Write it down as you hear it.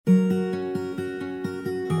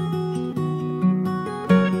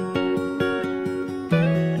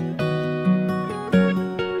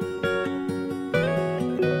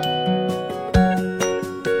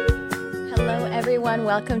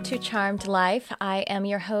welcome to Charmed Life. I am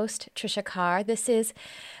your host, Trisha Carr. This is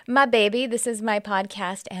my baby. This is my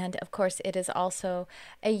podcast, and of course, it is also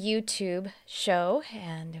a YouTube show,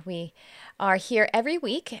 and we are here every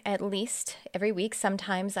week, at least every week.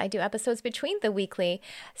 Sometimes I do episodes between the weekly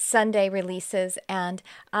Sunday releases, and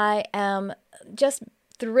I am just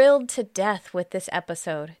thrilled to death with this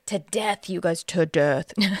episode. To death, you guys, to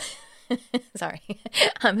death. Sorry,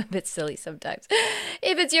 I'm a bit silly sometimes.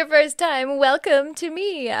 If it's your first time, welcome to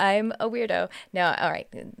me. I'm a weirdo. Now, all right,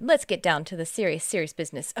 let's get down to the serious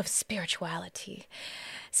business of spirituality.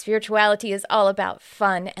 Spirituality is all about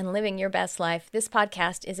fun and living your best life. This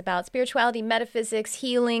podcast is about spirituality, metaphysics,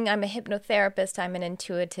 healing. I'm a hypnotherapist. I'm an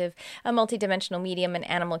intuitive, a multidimensional medium, an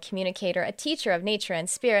animal communicator, a teacher of nature and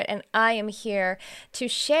spirit, and I am here to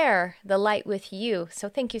share the light with you. So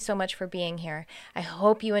thank you so much for being here. I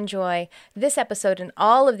hope you enjoy this episode and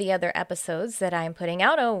all of the other episodes that I'm putting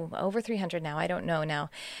out. Oh, over 300 now. I don't know now.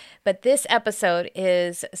 But this episode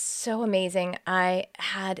is so amazing. I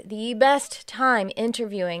had the best time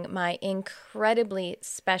interviewing my incredibly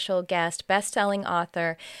special guest, best-selling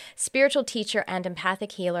author, spiritual teacher, and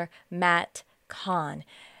empathic healer, Matt Kahn.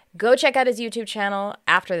 Go check out his YouTube channel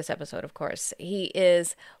after this episode, of course. He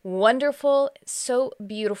is wonderful, so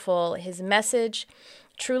beautiful. His message,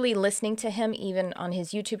 truly listening to him even on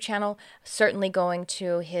his YouTube channel, certainly going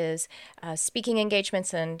to his speaking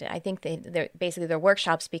engagements, and I think they're basically their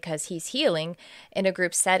workshops, because he's healing in a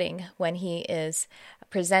group setting when he is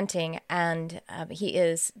presenting, and he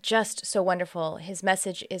is just so wonderful. His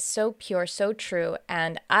message is so pure, so true,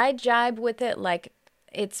 and I jibe with it like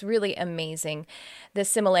it's really amazing. The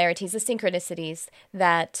similarities, the synchronicities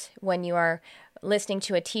that when you are listening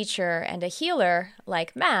to a teacher and a healer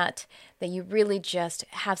like Matt, that you really just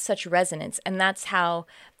have such resonance. And that's how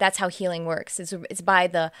healing works. It's by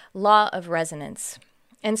the law of resonance.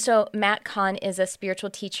 And so Matt Kahn is a spiritual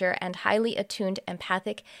teacher and highly attuned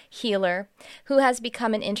empathic healer who has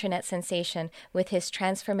become an internet sensation with his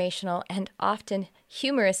transformational and often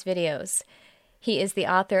humorous videos. He is the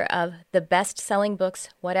author of the best-selling books,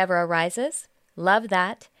 Whatever Arises, Love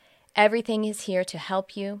That, Everything is Here to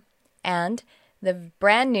Help You, and the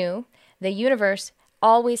brand new, The Universe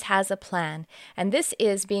Always Has a Plan. And this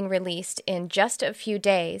is being released in just a few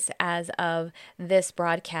days as of this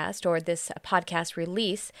broadcast or this podcast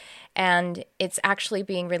release. And it's actually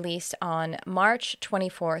being released on March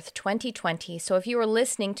 24th, 2020. So if you are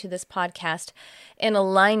listening to this podcast in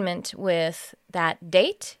alignment with that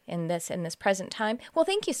date in this present time, well,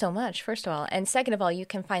 thank you so much, first of all. And second of all, you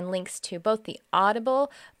can find links to both the Audible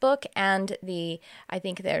book and I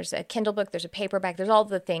think there's a Kindle book, there's a paperback, there's all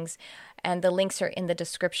the things, and the links are in the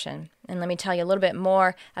description. And let me tell you a little bit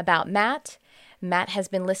more about Matt. Matt has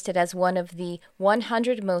been listed as one of the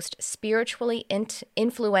 100 most spiritually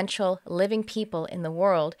influential living people in the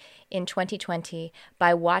world in 2020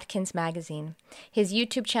 by Watkins Magazine. His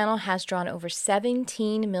YouTube channel has drawn over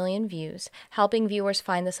 17 million views, helping viewers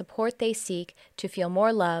find the support they seek to feel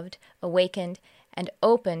more loved, awakened, and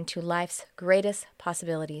open to life's greatest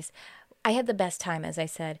possibilities. I had the best time, as I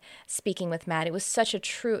said, speaking with Matt. It was such a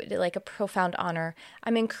profound honor.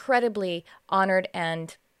 I'm incredibly honored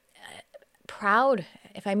and proud,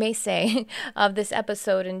 if I may say, of this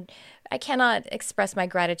episode, and I cannot express my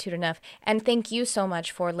gratitude enough. And thank you so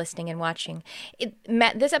much for listening and watching.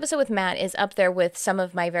 This episode with Matt is up there with some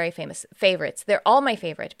of my very famous favorites. They're all my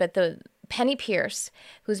favorite, but the Penny Pierce,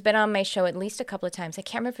 who's been on my show at least a couple of times. I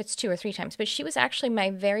can't remember if it's 2 or 3 times, but she was actually my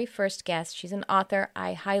very first guest. She's an author.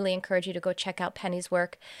 I highly encourage you to go check out Penny's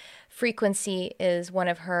work. Frequency is one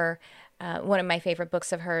of my favorite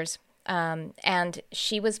books of hers. And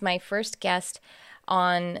she was my first guest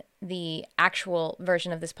on the actual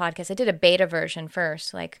version of this podcast. I did a beta version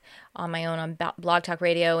first, like on my own on Blog Talk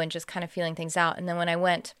Radio, and just kind of feeling things out. And then when I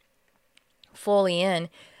went fully in,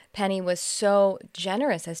 Penny was so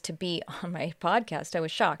generous as to be on my podcast. I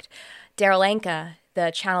was shocked. Daryl Anka,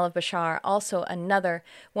 the Channel of Bashar, also another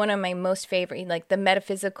one of my most favorite, like the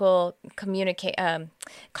metaphysical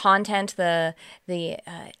content, the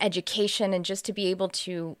education, and just to be able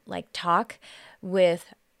to like talk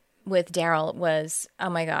with Daryl was, oh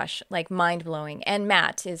my gosh, like mind-blowing. And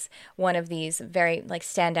Matt is one of these very like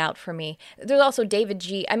stand out for me. There's also David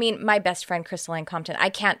G. I mean, my best friend, Crystalline Compton. I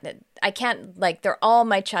can't like, they're all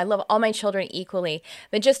I love all my children equally.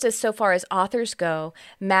 But just as so far as authors go,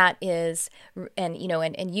 Matt is, and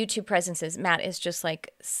YouTube presences, Matt is just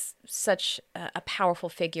like a powerful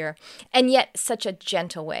figure, and yet such a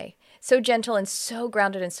gentle way. So gentle and so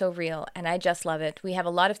grounded and so real, and I just love it. We have a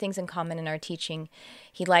lot of things in common in our teaching.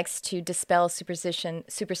 He likes to dispel superstition,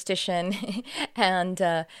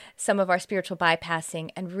 and some of our spiritual bypassing,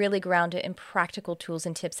 and really ground it in practical tools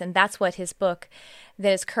and tips. And that's what his book,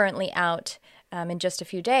 that is currently out in just a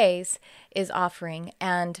few days, is offering.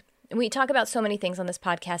 And we talk about so many things on this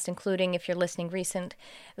podcast, including, if you're listening recent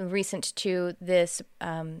to this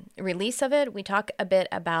release of it, we talk a bit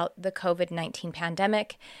about the COVID-19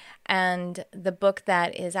 pandemic, and the book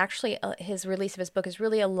that is actually, his release of his book is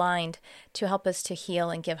really aligned to help us to heal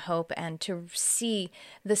and give hope and to see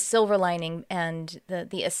the silver lining and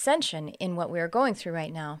the ascension in what we are going through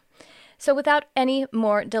right now. So without any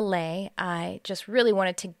more delay, I just really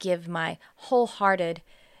wanted to give my wholehearted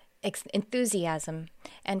enthusiasm,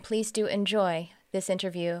 and please do enjoy this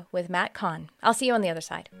interview with Matt Kahn. I'll see you on the other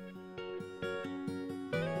side.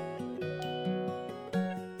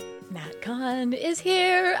 Matt Kahn is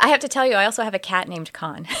here. I have to tell you, I also have a cat named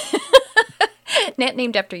Kahn.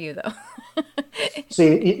 Named after you, though. So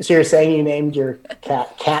you're saying you named your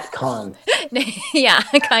cat Kahn? Yeah,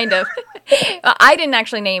 kind of. I didn't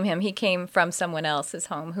actually name him. He came from someone else's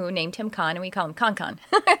home who named him Kahn, and we call him Kahn.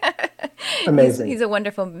 Amazing. He's a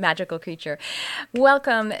wonderful, magical creature.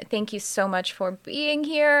 Welcome. Thank you so much for being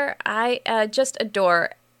here. I just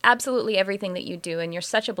adore absolutely everything that you do, and you're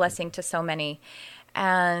such a blessing to so many.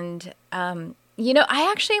 And,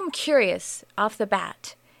 I actually am curious off the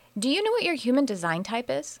bat. Do you know what your human design type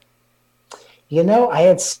is?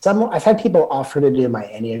 I've had people offer to do my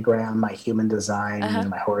Enneagram, my human design,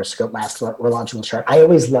 my horoscope, my astrological chart. I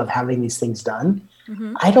always love having these things done.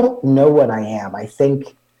 Mm-hmm. I don't know what I am. I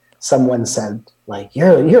think someone said, like,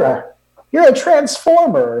 you're a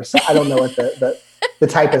transformer. So I don't know what the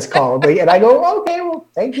type is called. And I go, okay, well,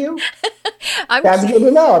 thank you. That's good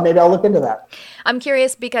to know. Maybe I'll look into that. I'm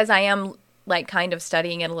curious because I am like kind of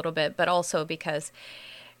studying it a little bit, but also because,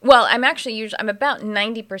 well, I'm about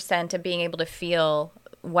 90% of being able to feel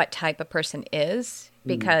what type a person is,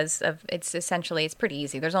 because it's pretty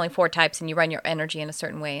easy. There's only 4 types, and you run your energy in a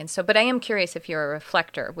certain way. And so, but I am curious if you're a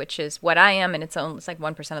reflector, which is what I am, and it's like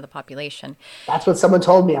 1% of the population. That's what someone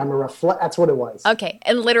told me. That's what it was. Okay.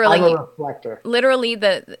 And literally, I'm a reflector. Literally,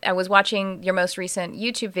 I was watching your most recent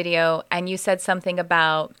YouTube video, and you said something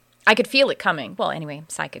about, I could feel it coming. Well, anyway, I'm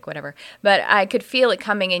psychic, whatever. But I could feel it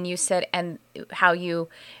coming, and you said, and how you,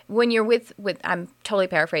 when you're with I'm totally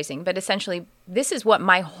paraphrasing, but essentially, this is what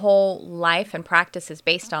my whole life and practice is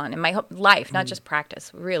based on. And my whole life, not just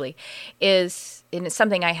practice, really, is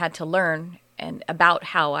something I had to learn and about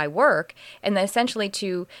how I work, and then essentially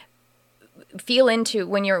to feel into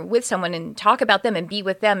when you're with someone and talk about them and be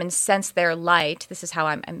with them and sense their light. This is how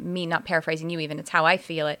I'm me not paraphrasing you even. It's how I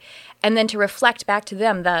feel it. And then to reflect back to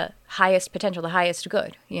them the highest potential, the highest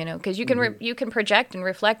good, because you can you can project and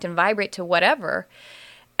reflect and vibrate to whatever.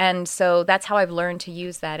 And so that's how I've learned to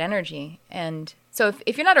use that energy. And so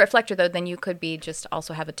if you're not a reflector, though, then you could be just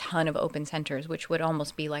also have a ton of open centers, which would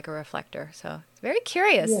almost be like a reflector. So it's very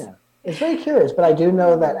curious. Yeah. It's very curious, but I do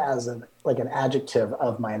know that as an adjective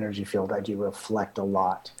of my energy field, I do reflect a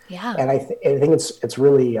lot. Yeah, and I think it's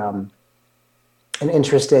really an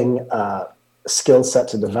interesting skill set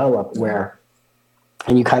to develop. Where,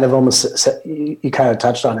 and you kind of you kind of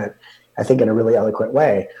touched on it, I think, in a really eloquent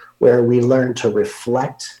way, where we learn to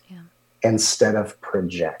reflect instead of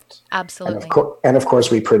project. Absolutely, and of course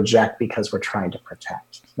we project because we're trying to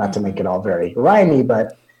protect. Not to make it all very rhymey,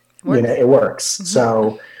 but it works. Mm-hmm.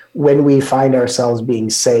 So when we find ourselves being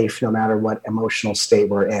safe, no matter what emotional state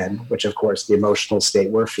we're in, which of course the emotional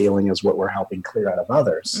state we're feeling is what we're helping clear out of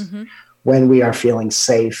others. Mm-hmm. When we are feeling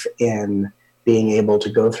safe in being able to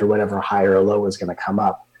go through whatever high or low is going to come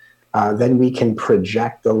up, then we can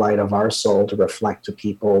project the light of our soul to reflect to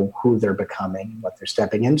people who they're becoming, what they're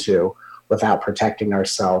stepping into, without protecting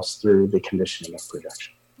ourselves through the conditioning of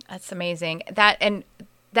projection. That's amazing.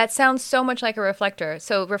 That sounds so much like a reflector.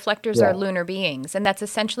 So reflectors are lunar beings, and that's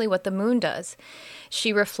essentially what the moon does.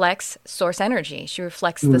 She reflects source energy. She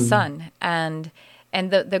reflects the sun and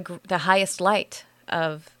the highest light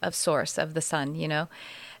of source of the sun.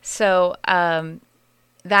 So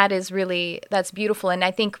that's beautiful. And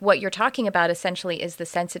I think what you're talking about essentially is the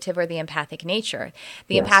sensitive or the empathic nature.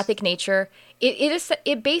 The empathic nature,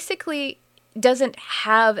 it basically doesn't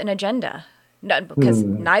have an agenda. Because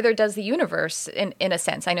neither does the universe in a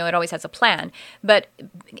sense. I know it always has a plan, but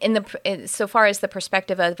so far as the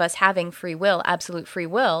perspective of us having free will, absolute free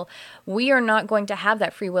will, we are not going to have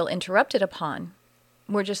that free will interrupted upon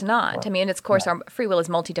We're just not. I mean, of course, our free will is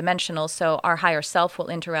multidimensional, so our higher self will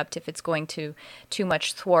interrupt if it's going to too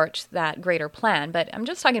much thwart that greater plan. But I'm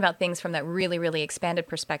just talking about things from that really, really expanded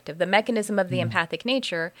perspective. The mechanism of the empathic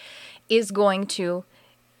nature is going to,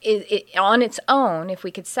 on its own, if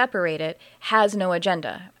we could separate it, has no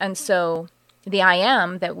agenda. And so the I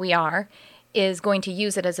am that we are is going to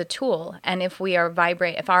use it as a tool. And if we are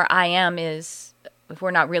if our I am is, if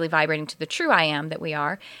we're not really vibrating to the true I am that we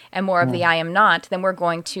are, and more of the I am not, then we're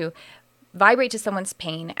going to vibrate to someone's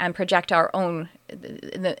pain and project our own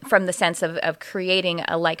from the sense of creating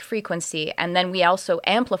a like frequency. And then we also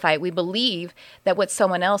amplify it. We believe that what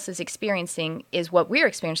someone else is experiencing is what we're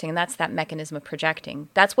experiencing, and that's that mechanism of projecting.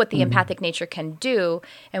 That's what the empathic nature can do,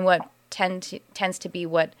 and what tends to be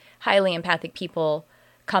what highly empathic people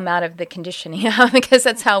come out of the conditioning because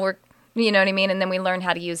that's how we're, you know what I mean? And then we learn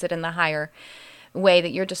how to use it in the higher way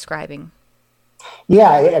that you're describing.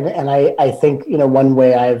 Yeah, and I think, one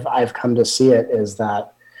way I've come to see it is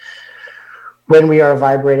that when we are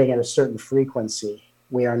vibrating at a certain frequency,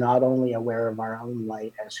 we are not only aware of our own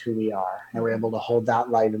light as who we are, and we're able to hold that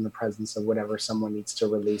light in the presence of whatever someone needs to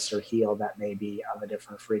release or heal that may be of a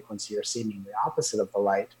different frequency or seemingly opposite of the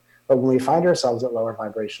light. But when we find ourselves at lower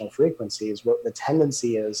vibrational frequencies, what the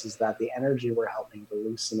tendency is that the energy we're helping to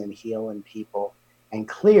loosen and heal in people and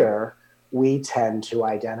clear, we tend to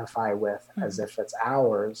identify with as if it's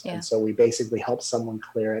ours. Yeah. And so we basically help someone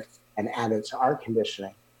clear it and add it to our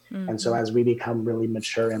conditioning. Mm-hmm. And so as we become really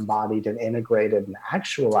mature, embodied, and integrated and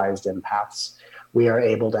actualized empaths, we are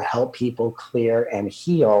able to help people clear and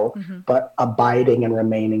heal, but abiding and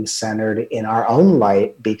remaining centered in our own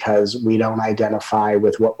light, because we don't identify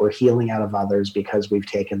with what we're healing out of others, because we've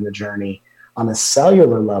taken the journey on a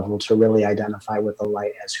cellular level to really identify with the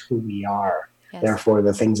light as who we are. Yes. Therefore,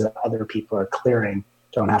 the things that other people are clearing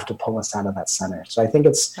don't have to pull us out of that center. So I think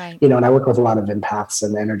it's, right. And I work with a lot of empaths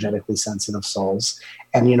and energetically sensitive souls.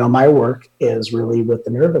 And, my work is really with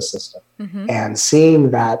the nervous system and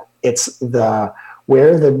seeing that it's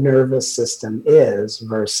where the nervous system is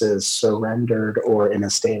versus surrendered or in a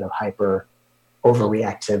state of hyper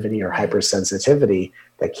overreactivity or hypersensitivity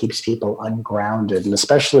that keeps people ungrounded. And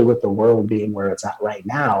especially with the world being where it's at right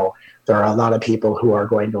now, there are a lot of people who are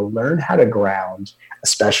going to learn how to ground,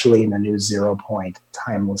 especially in a new 0 point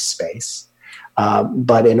timeless space.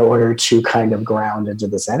 But in order to kind of ground into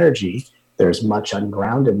this energy, there's much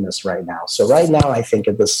ungroundedness right now. So right now, I think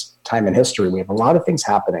at this time in history, we have a lot of things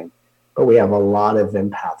happening, but we have a lot of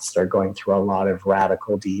empaths that are going through a lot of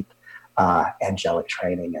radical, deep, angelic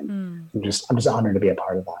training. And I'm just honored to be a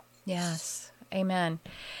part of that. Yes. Amen.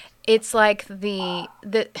 It's like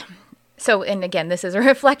so, and again, this is a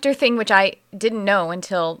reflector thing, which I didn't know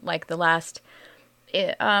until like the last,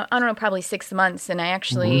 I don't know, probably 6 months. And I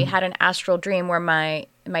actually had an astral dream where my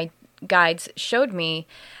guides showed me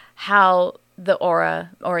how the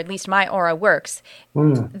aura, or at least my aura, works.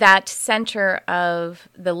 That center of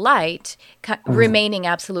the light remaining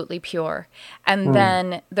absolutely pure. And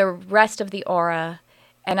then the rest of the aura,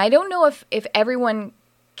 and I don't know if everyone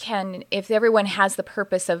has the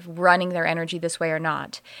purpose of running their energy this way or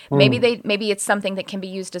not. Maybe it's something that can be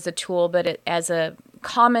used as a tool, but as a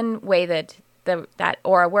common way that that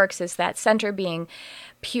aura works is that center being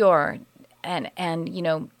pure and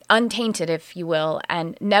untainted, if you will,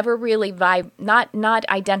 and never really not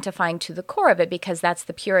identifying to the core of it, because that's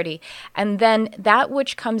the purity. And then that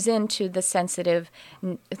which comes into the sensitive,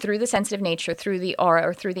 through the sensitive nature, through the aura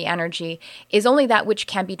or through the energy, is only that which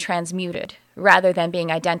can be transmuted rather than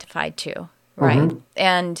being identified to, right?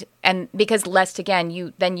 And because lest, again,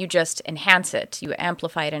 you just enhance it, you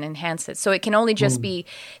amplify it and enhance it. So it can only just be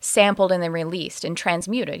sampled and then released and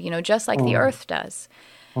transmuted, just like the earth does.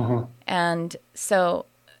 And so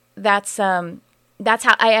that's how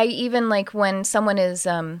I even like when someone is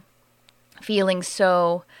feeling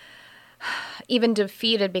so even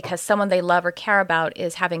defeated because someone they love or care about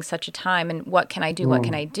is having such a time, and what can I do? What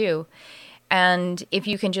can I do? And if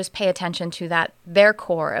you can just pay attention to that, their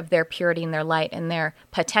core of their purity and their light and their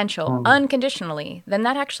potential unconditionally, then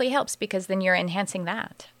that actually helps, because then you're enhancing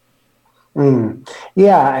that.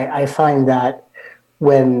 Yeah, I find that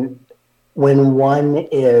when one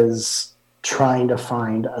is trying to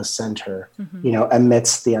find a center,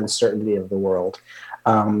 amidst the uncertainty of the world,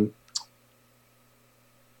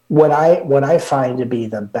 what I find to be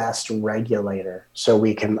the best regulator, so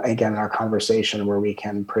we can, again, our conversation where we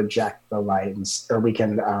can project the light, or we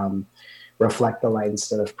can reflect the light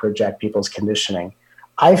instead of project people's conditioning.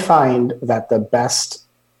 I find that the best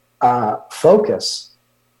focus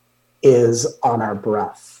is on our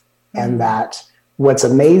breath, and that what's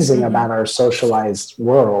amazing about our socialized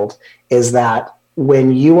world is that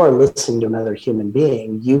when you are listening to another human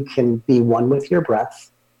being, you can be one with your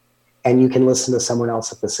breath and you can listen to someone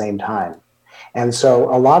else at the same time. And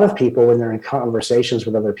so a lot of people, when they're in conversations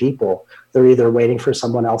with other people, they're either waiting for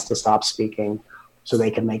someone else to stop speaking so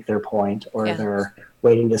they can make their point, or they're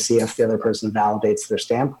waiting to see if the other person validates their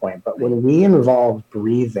standpoint. But when we involve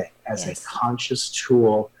breathing as a conscious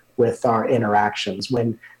tool with our interactions,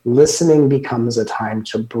 when listening becomes a time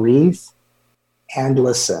to breathe and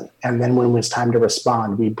listen, and then when it's time to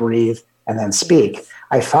respond, we breathe and then speak,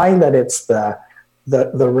 I find that it's the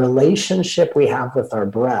relationship we have with our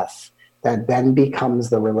breath that then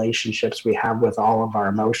becomes the relationships we have with all of our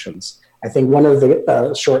emotions. I think one of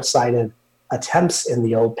the short-sighted attempts in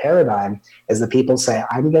the old paradigm is that people say,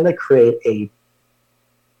 I'm going to create a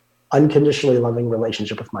unconditionally loving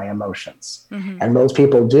relationship with my emotions. Mm-hmm. And most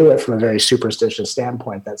people do it from a very superstitious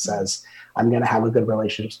standpoint that says, I'm going to have a good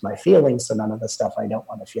relationship with my feelings, so none of the stuff I don't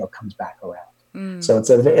want to feel comes back around. So it's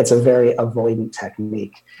a very avoidant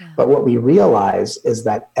technique. Yeah. But what we realize is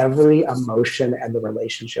that every emotion and the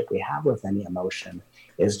relationship we have with any emotion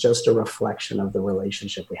is just a reflection of the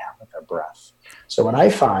relationship we have with our breath. So what I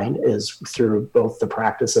find is through both the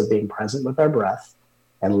practice of being present with our breath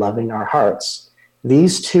and loving our hearts,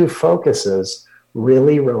 these two focuses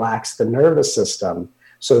really relax the nervous system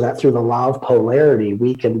so that through the law of polarity,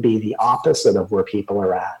 we can be the opposite of where people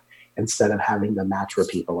are at, instead of having to match where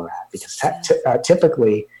people are at. Because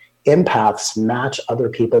typically empaths match other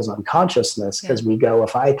people's unconsciousness because we go,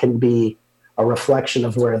 if I can be a reflection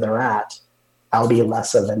of where they're at, I'll be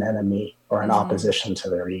less of an enemy or an opposition to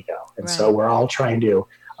their ego. And so we're all trying to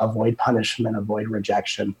avoid punishment, avoid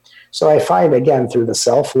rejection. So I find, again, through the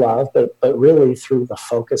self-love, but really through the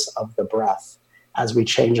focus of the breath, as we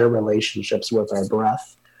change our relationships with our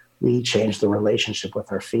breath, we change the relationship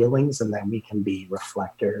with our feelings, and then we can be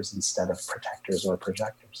reflectors instead of protectors or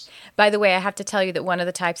projectors. By the way, I have to tell you that one of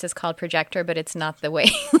the types is called projector, but it's not the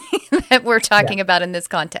way that we're talking about in this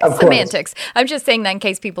context. Semantics. I'm just saying that in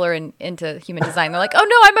case people are into human design. They're like, oh,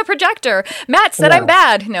 no, I'm a projector. Matt said I'm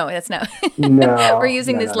bad. No, that's not. No. We're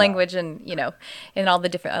using this language and, in all the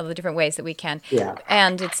different ways that we can. Yeah.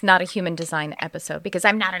 And it's not a human design episode because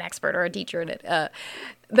I'm not an expert or a teacher in it.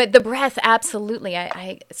 But the breath, absolutely.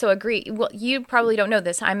 I so agree. Well, you probably don't know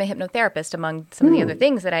this. I'm a hypnotherapist among some of the other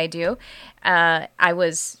things that I do. I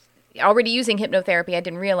was already using hypnotherapy. I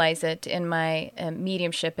didn't realize it in my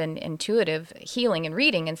mediumship and intuitive healing and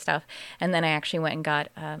reading and stuff. And then I actually went and got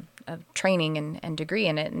a training and degree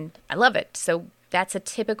in it, and I love it. So that's a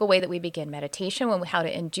typical way that we begin meditation, how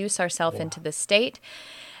to induce ourselves into the state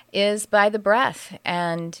is by the breath.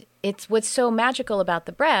 And it's what's so magical about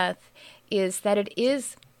the breath is that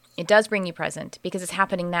it does bring you present because it's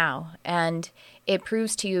happening now, and it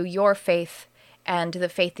proves to you your faith and the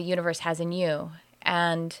faith the universe has in you,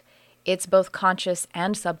 and it's both conscious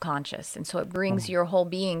and subconscious, and so it brings your whole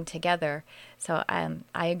being together. So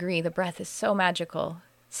I agree, the breath is so magical,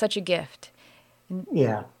 such a gift.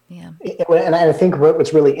 Yeah. And I think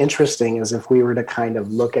what's really interesting is if we were to kind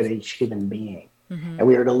of look at each human being, and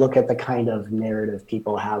we were to look at the kind of narrative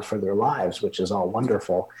people have for their lives, which is all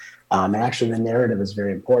wonderful. And actually, the narrative is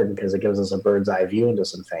very important because it gives us a bird's eye view into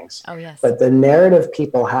some things. Oh, yes. But the narrative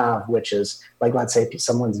people have, which is, like, let's say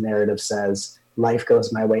someone's narrative says, life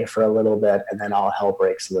goes my way for a little bit and then all hell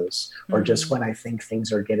breaks loose. Or just when I think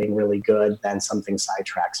things are getting really good, then something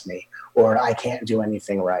sidetracks me. Or I can't do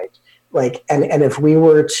anything right. Like, and if we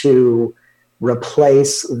were to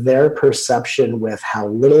replace their perception with how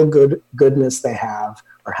little goodness they have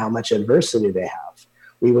or how much adversity they have,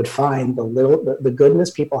 we would find the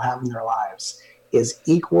goodness people have in their lives is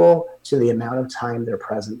equal to the amount of time they're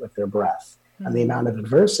present with their breath. And the amount of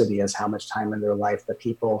adversity is how much time in their life that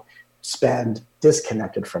people spend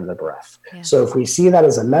disconnected from the breath. Yeah. So if we see that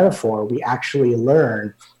as a metaphor, we actually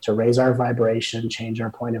learn to raise our vibration, change our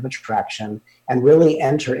point of attraction, and really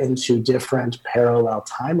enter into different parallel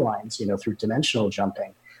timelines, through dimensional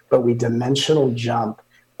jumping. But we dimensional jump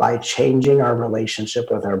by changing our relationship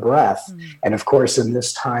with our breath. And of course, in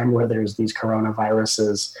this time where there's these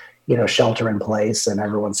coronaviruses, shelter in place and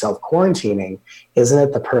everyone's self-quarantining, isn't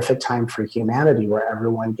it the perfect time for humanity where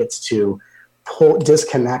everyone gets to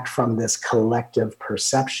disconnect from this collective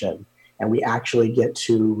perception, and we actually get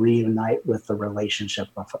to reunite with the relationship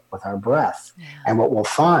with our breath. Yeah. And what we'll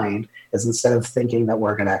find is, instead of thinking that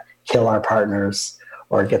we're going to kill our partners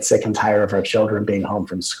or get sick and tired of our children being home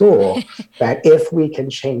from school, that if we can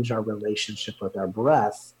change our relationship with our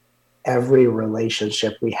breath, every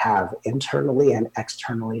relationship we have internally and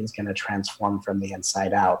externally is going to transform from the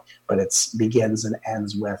inside out. But it begins and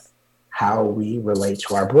ends with how we relate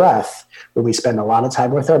to our breath. When we spend a lot of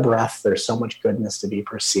time with our breath, there's so much goodness to be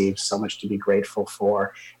perceived, so much to be grateful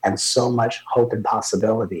for, and so much hope and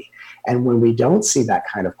possibility. And when we don't see that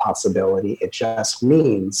kind of possibility, it just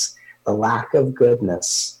means the lack of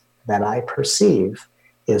goodness that I perceive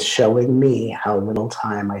is showing me how little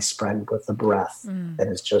time I spend with the breath that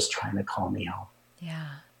is just trying to call me home. Yeah.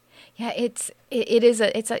 Yeah,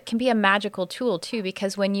 it can be a magical tool too,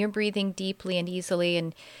 because when you're breathing deeply and easily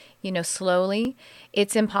and slowly,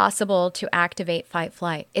 it's impossible to activate fight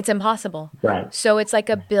flight. It's impossible. Right. So it's like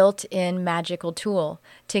a built-in magical tool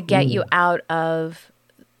to get you out of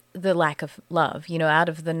the lack of love, out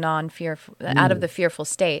of the non-fearful, out of the fearful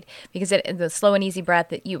state, because the slow and easy breath,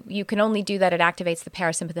 that you can only do that. It activates the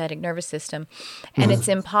parasympathetic nervous system, and it's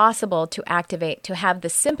impossible to have the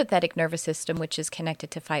sympathetic nervous system, which is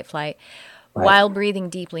connected to fight flight, while breathing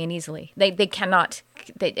deeply and easily. They cannot.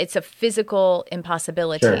 It's a physical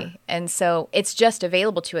impossibility, Sure. And so it's just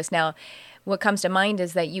available to us now. What comes to mind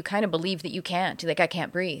is that you kind of believe that you can't, like I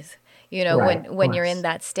can't breathe. When you're in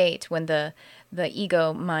that state, when the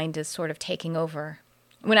ego mind is sort of taking over.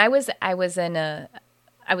 When I was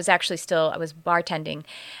bartending,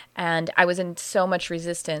 and I was in so much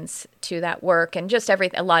resistance to that work and just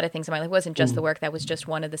a lot of things in my life. It wasn't just the work, that was just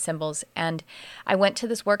one of the symbols. And I went to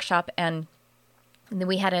this workshop, and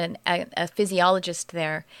we had a physiologist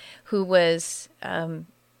there who was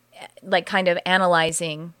kind of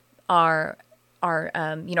analyzing our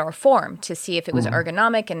form to see if it was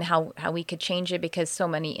ergonomic and how we could change it, because so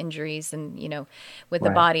many injuries and, with the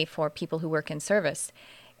body for people who work in service.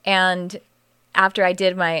 And after I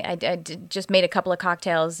did just made a couple of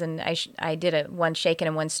cocktails, and I did one shaken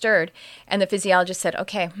and one stirred. And the physiologist said,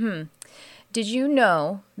 okay, did you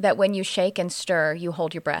know that when you shake and stir, you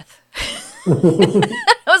hold your breath?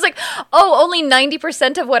 I was like, oh, only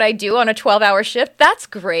 90% of what I do on a 12-hour shift? That's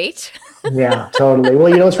great. Yeah, totally.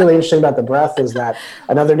 Well, what's really interesting about the breath is that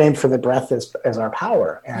another name for the breath is our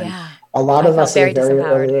power. And a lot of us at a very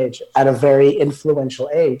early age, at a very influential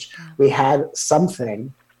age, we had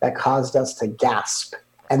something that caused us to gasp.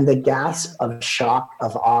 And the gasp of shock,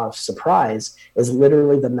 of awe, of surprise is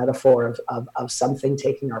literally the metaphor of something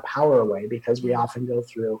taking our power away, because we often go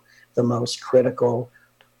through the most critical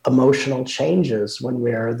emotional changes when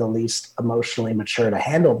we're the least emotionally mature to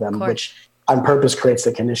handle them, which on purpose creates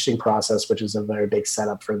the conditioning process, which is a very big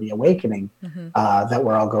setup for the awakening that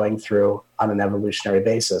we're all going through on an evolutionary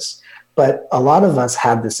basis. But a lot of us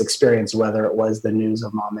had this experience, whether it was the news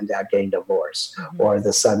of mom and dad getting divorced, or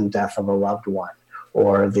the sudden death of a loved one,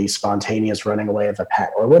 or the spontaneous running away of a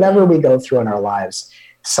pet, or whatever we go through in our lives.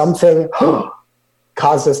 Something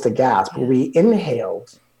caused us to gasp. We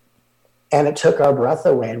inhaled, and it took our breath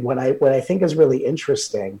away. And what I think is really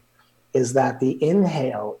interesting is that the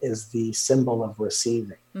inhale is the symbol of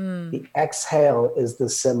receiving. The exhale is the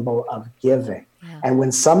symbol of giving. And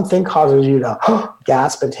when something causes you to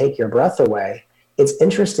gasp and take your breath away, it's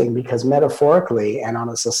interesting, because metaphorically and on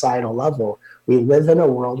a societal level, we live in a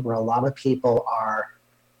world where a lot of people are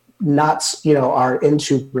not, are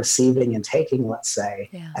into receiving and taking, let's say,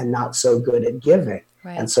 and not so good at giving.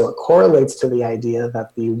 And so it correlates to the idea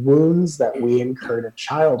that the wounds that we incurred in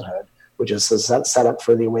childhood, which is set up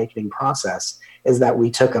for the awakening process, is that we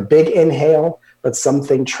took a big inhale, but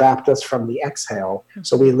something trapped us from the exhale.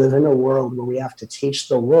 So we live in a world where we have to teach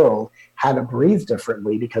the world how to breathe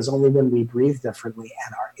differently, because only when we breathe differently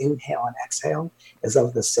and our inhale and exhale is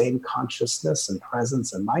of the same consciousness and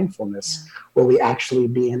presence and mindfulness, will we actually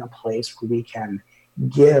be in a place where we can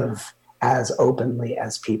give as openly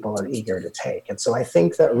as people are eager to take. And so I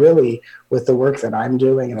think that really, with the work that I'm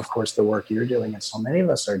doing, and of course the work you're doing and so many of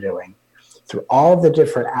us are doing, through all the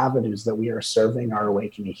different avenues that we are serving our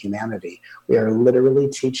awakening humanity, we are literally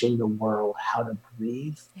teaching the world how to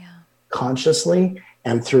breathe consciously,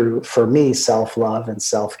 and through, for me, self-love and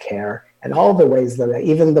self-care, and all the ways that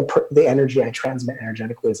even the energy I transmit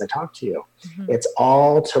energetically as I talk to you, it's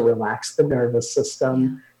all to relax the nervous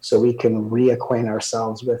system so we can reacquaint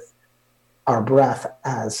ourselves with our breath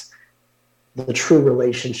as the true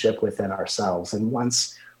relationship within ourselves. And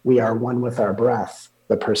once we are one with our breath,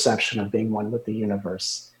 the perception of being one with the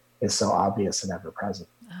universe is so obvious and ever present.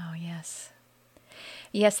 Oh, yes.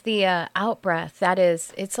 Yes, the out breath,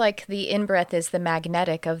 it's like the in breath is the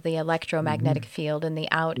magnetic of the electromagnetic field, and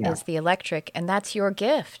the out is the electric, and that's your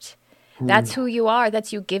gift. That's who you are.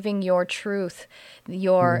 That's you giving your truth,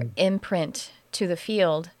 your imprint to the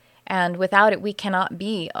field. And without it, we cannot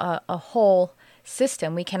be a whole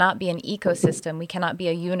system. We cannot be an ecosystem. We cannot be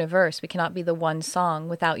a universe. We cannot be the one song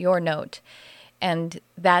without your note. And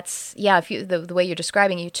that's, if you, the way you're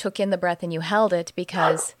describing, you took in the breath and you held it,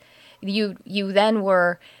 because you then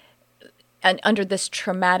were under this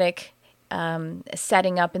traumatic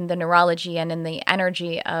setting up in the neurology and in the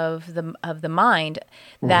energy of the mind,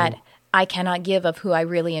 that I cannot give of who I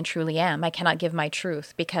really and truly am. I cannot give my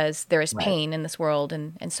truth because there is pain in this world,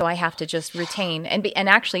 and so I have to just retain and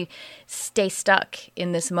actually stay stuck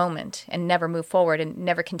in this moment and never move forward and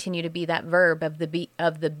never continue to be that verb of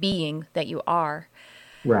the being that you are.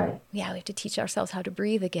 Right. Yeah, we have to teach ourselves how to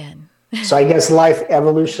breathe again. So I guess life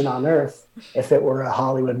evolution on Earth, if it were a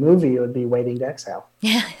Hollywood movie, it would be waiting to exhale.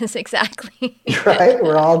 Yes, exactly. Right?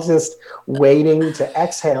 We're all just waiting to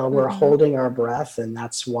exhale. We're holding our breath, and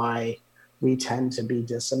that's why we tend to be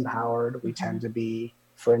disempowered. We tend to be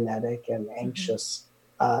frenetic and anxious.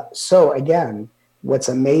 So again, what's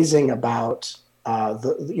amazing about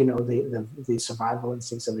the survival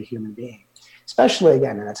instincts of a human being, especially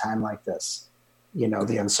again in a time like this,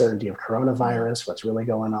 the uncertainty of coronavirus, what's really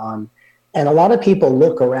going on. And a lot of people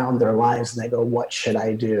look around their lives and they go, what should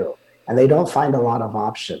I do? And they don't find a lot of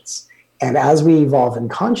options. And as we evolve in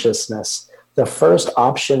consciousness, the first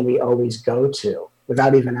option we always go to,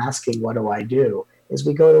 without even asking, what do I do, is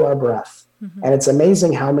we go to our breath. And it's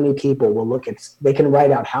amazing how many people will they can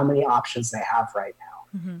write out how many options they have right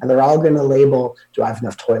now. And they're all going to label, do I have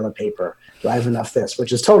enough toilet paper? Do I have enough this?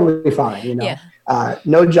 Which is totally fine,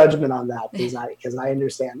 no judgment on that, because I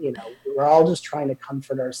understand, we're all just trying to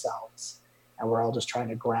comfort ourselves, and we're all just trying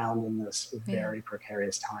to ground in this very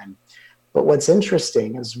precarious time. But what's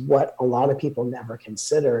interesting is what a lot of people never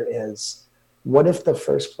consider is, what if the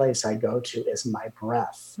first place I go to is my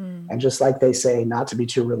breath? And just like they say, not to be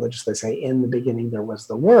too religious, they say, in the beginning there was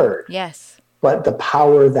the Word. Yes. But the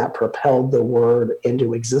power that propelled the Word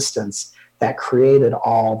into existence, that created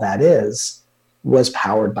all that is, was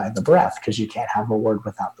powered by the breath, because you can't have a word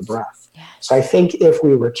without the breath. Yes. So I think if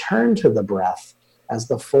we return to the breath as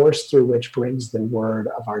the force through which brings the word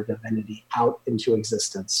of our divinity out into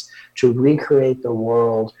existence, to recreate the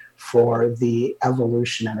world for the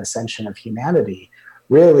evolution and ascension of humanity,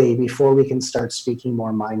 really, before we can start speaking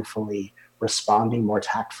more mindfully, responding more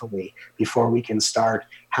tactfully, before we can start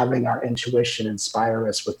having our intuition inspire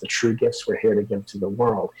us with the true gifts we're here to give to the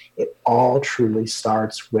world, it all truly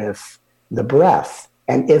starts with the breath.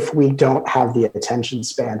 And if we don't have the attention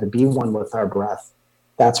span to be one with our breath,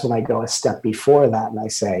 that's when I go a step before that and I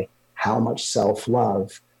say, how much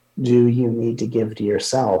self-love do you need to give to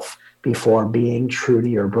yourself before being true to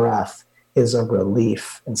your breath is a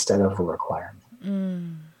relief instead of a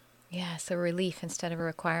requirement? Yes, a relief instead of a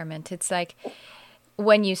requirement. It's like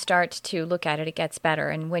when you start to look at it, it gets better.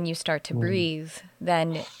 And when you start to breathe,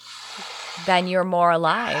 then you're more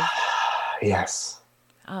alive. Yes.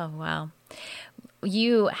 Oh, wow.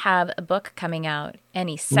 You have a book coming out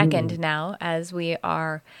any second now as we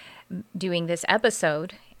are doing this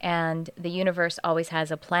episode, and the universe always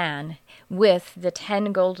has a plan with the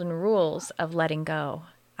 10 golden rules of letting go.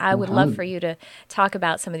 I would love for you to talk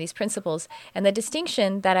about some of these principles and the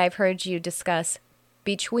distinction that I've heard you discuss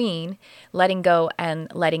between letting go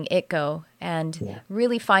and letting it go, and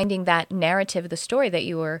really finding that narrative, the story that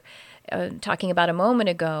you were talking about a moment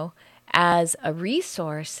ago, as a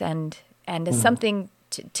resource and as something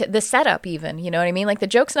to the setup even, you know what I mean? Like the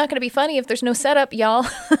joke's not going to be funny if there's no setup, y'all.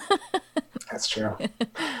 That's true.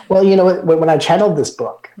 Well, when I channeled this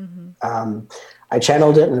book, I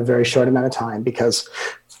channeled it in a very short amount of time because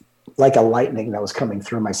like a lightning that was coming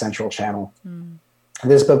through my central channel.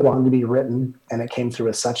 This book wanted to be written, and it came through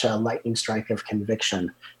with such a lightning strike of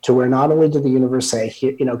conviction to where not only did the universe say,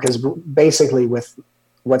 because basically with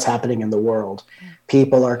what's happening in the world,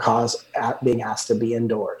 people are being asked to be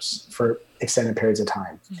indoors for extended periods of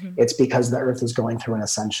time. It's because the earth is going through an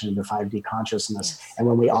ascension into 5D consciousness. Yes. And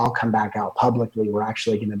when we all come back out publicly, we're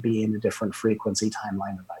actually going to be in a different frequency,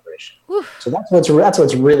 timeline, and vibration. So that's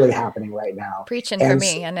what's really happening right now. Preaching for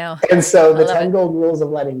me, I know. And so the 10 golden rules of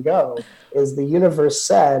letting go is the universe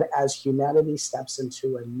said, as humanity steps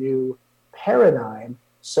into a new paradigm,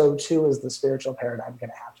 so too is the spiritual paradigm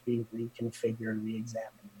going to have to be reconfigured, re-examined,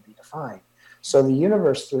 and redefined. So the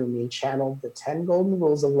universe through me channeled the 10 golden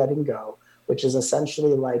rules of letting go, which is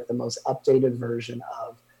essentially like the most updated version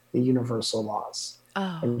of the universal laws.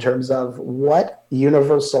 In terms of what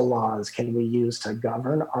universal laws can we use to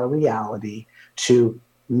govern our reality, to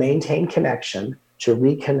maintain connection, to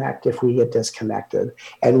reconnect if we get disconnected,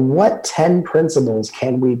 and what 10 principles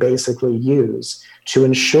can we basically use to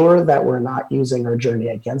ensure that we're not using our journey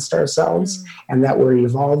against ourselves and that we're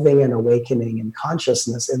evolving and awakening in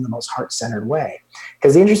consciousness in the most heart-centered way.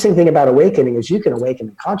 Because the interesting thing about awakening is you can awaken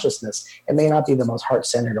in consciousness. It may not be the most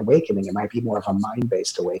heart-centered awakening. It might be more of a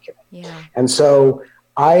mind-based awakening. And so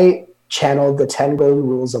I channeled the 10 golden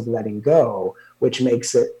rules of letting go, which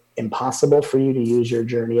makes it impossible for you to use your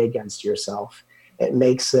journey against yourself. It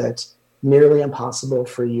makes it nearly impossible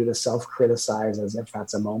for you to self-criticize as if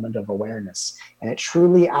that's a moment of awareness. And it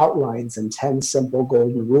truly outlines in 10 simple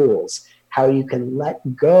golden rules how you can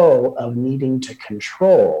let go of needing to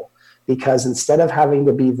control, because instead of having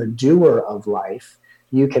to be the doer of life,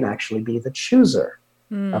 you can actually be the chooser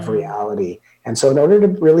of reality. And so in order to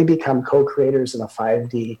really become co-creators in a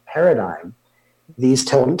 5D paradigm, these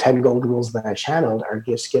 10 golden rules that I channeled are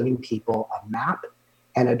just giving people a map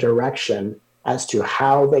and a direction as to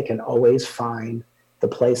how they can always find the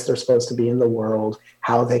place they're supposed to be in the world,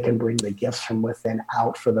 how they can bring the gifts from within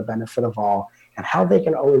out for the benefit of all, and how they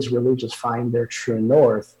can always really just find their true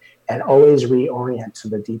north and always reorient to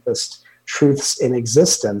the deepest truths in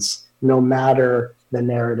existence, no matter the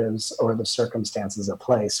narratives or the circumstances at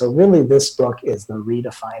play. So really, this book is the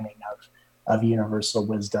redefining of universal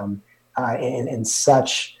wisdom in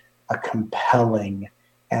such a compelling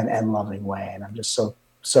and loving way. And I'm just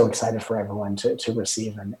so excited for everyone to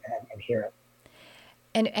receive and hear it.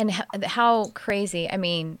 And how crazy, I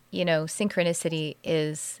mean, synchronicity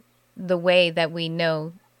is the way that we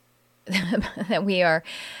know that we are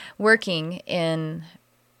working in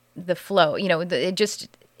the flow.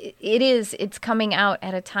 It's coming out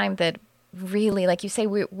at a time that really, like you say,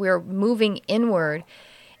 we're moving inward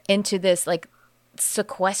into this like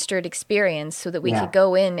sequestered experience so that we could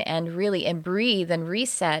go in and really and breathe and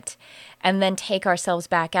reset and then take ourselves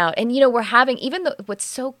back out. And, we're having, even though what's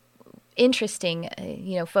so interesting,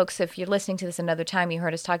 folks, if you're listening to this another time, you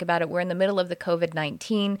heard us talk about it. We're in the middle of the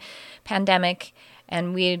COVID-19 pandemic,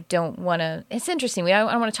 and we don't want to, it's interesting.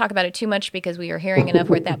 I don't want to talk about it too much because we are hearing enough.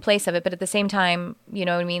 We're at that place of it. But at the same time, you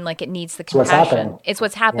know what I mean? Like it needs the compassion. It's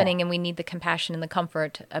what's happening. And we need the compassion and the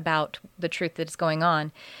comfort about the truth that's going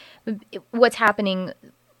on. What's happening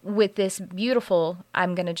with this beautiful,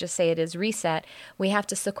 I'm going to just say it is reset. We have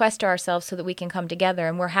to sequester ourselves so that we can come together.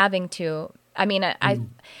 And we're having to,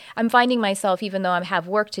 I'm finding myself, even though I have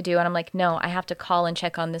work to do, and I'm like, no, I have to call and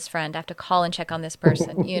check on this friend. I have to call and check on this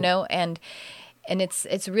person, and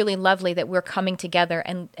it's really lovely that we're coming together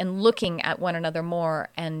and looking at one another more,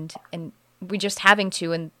 and we're just having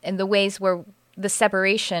to, and the ways where the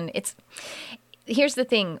separation, here's the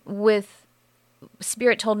thing with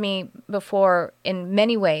Spirit told me before, in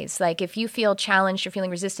many ways, like if you feel challenged, you're feeling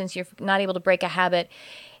resistance, you're not able to break a habit,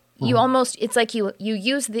 you almost, it's like you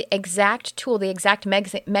use the exact tool, the exact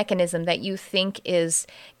mechanism that you think is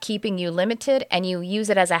keeping you limited, and you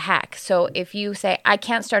use it as a hack. So if you say, I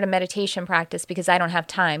can't start a meditation practice because I don't have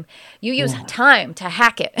time, you use time to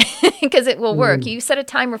hack it because it will work. You set a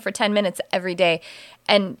timer for 10 minutes every day,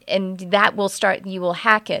 and that will start, you will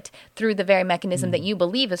hack it through the very mechanism that you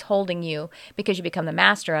believe is holding you, because you become the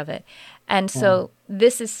master of it. And so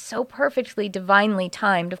this is so perfectly divinely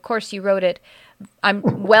timed. Of course, you wrote it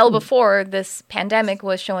well before this pandemic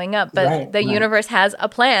was showing up, but the universe has a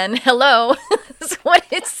plan. Hello, that's what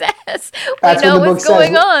it says. We know what's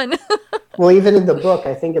going on. Well, even in the book,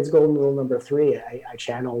 I think it's golden rule number 3. I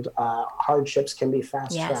channeled hardships can be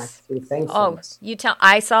fast tracked through thankfulness. Oh,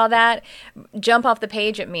 I saw that jump off the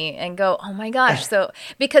page at me and go, oh my gosh. So,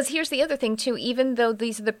 because here's the other thing too, even though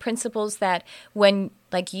these are the principles that when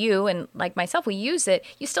like you and like myself, we use it,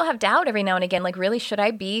 you still have doubt every now and again. Like, really, should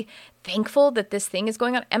I be thankful that this thing is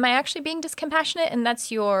going on? Am I actually being discompassionate? And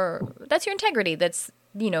that's your integrity. That's,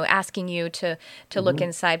 asking you to look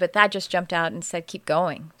inside. But that just jumped out and said, keep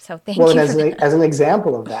going. So thank you. Well, as an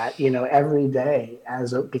example of that, every day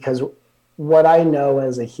because what I know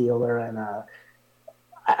as a healer, and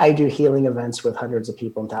I do healing events with hundreds of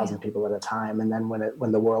people and thousands of people at a time. And then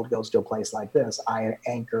when the world goes to a place like this, I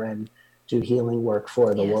anchor and do healing work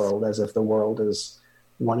for the world as if the world is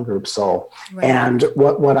one group soul. Right. And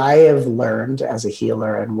what I have learned as a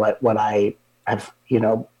healer, and what I have,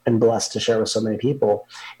 been blessed to share with so many people,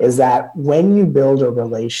 is that when you build a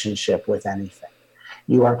relationship with anything,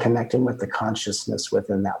 you are connecting with the consciousness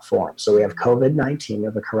within that form. So we have COVID-19, or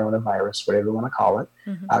the coronavirus, whatever you want to call it,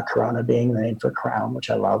 corona being the name for crown, which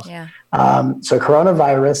I love. Yeah. So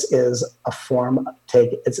coronavirus is a form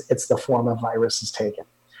it's the form a virus is taken.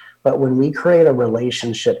 But when we create a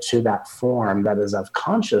relationship to that form that is of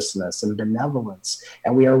consciousness and benevolence,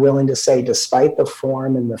 and we are willing to say, despite the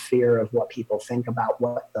form and the fear of what people think about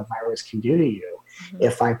what the virus can do to you,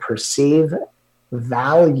 if I perceive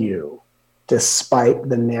value despite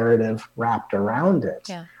the narrative wrapped around it,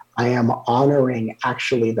 I am honoring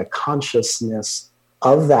actually the consciousness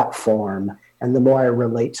of that form. And the more I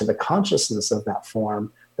relate to the consciousness of that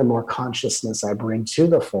form, the more consciousness I bring to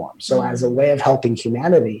the form. So as a way of helping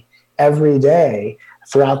humanity, every day,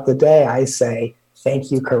 throughout the day, I say, thank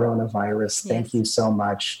you, coronavirus. Thank you so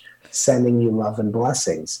much sending you love and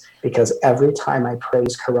blessings. Because every time I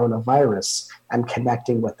praise coronavirus, I'm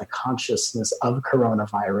connecting with the consciousness of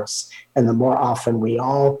coronavirus. And the more often we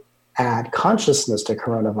all add consciousness to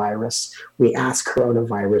coronavirus, we ask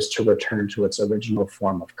coronavirus to return to its original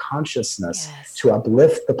form of consciousness, to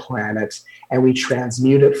uplift the planet, and we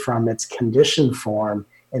transmute it from its conditioned form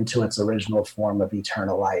into its original form of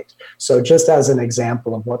eternal light. So just as an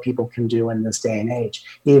example of what people can do in this day and age,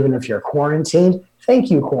 even if you're quarantined, thank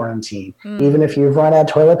you, quarantine. Even if you've run out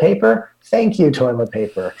of toilet paper, thank you, toilet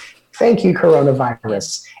paper. Thank you,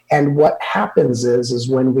 coronavirus. And what happens is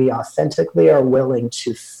when we authentically are willing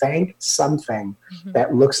to thank something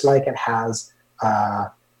that looks like it has a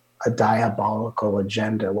diabolical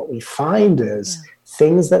agenda, what we find is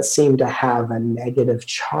things that seem to have a negative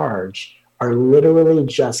charge are literally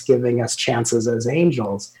just giving us chances as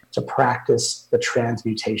angels to practice the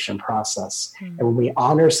transmutation process. And when we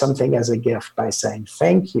honor something as a gift by saying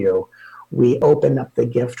thank you, we open up the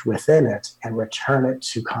gift within it and return it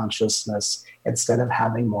to consciousness instead of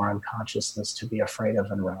having more unconsciousness to be afraid of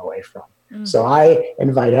and run away from. So I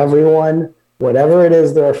invite everyone, whatever it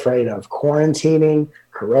is they're afraid of, quarantining,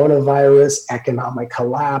 coronavirus, economic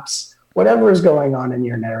collapse, whatever is going on in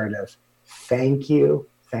your narrative, thank you.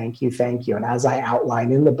 Thank you, thank you. And as I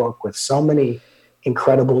outline in the book with so many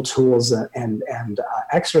incredible tools and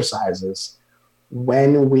exercises,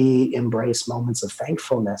 when we embrace moments of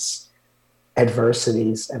thankfulness,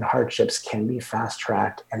 adversities and hardships can be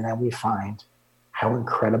fast-tracked, and then we find how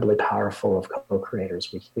incredibly powerful of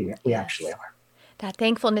co-creators we actually are. That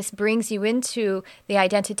thankfulness brings you into the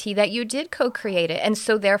identity that you did co-create it, and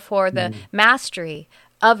so therefore the mastery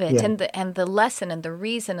of it, and the lesson and the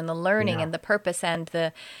reason and the learning and the purpose, and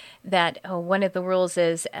one of the rules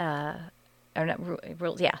is that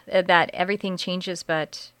everything changes,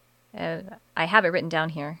 but I have it written down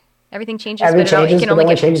here. Everything changes, but it can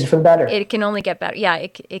only change for the better. It can only get better. Yeah,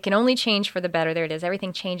 it can only change for the better. There it is.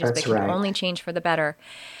 Everything changes, but it can only change for the better.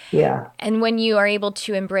 Yeah. And when you are able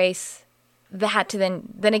to embrace that,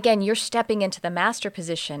 then again, you're stepping into the master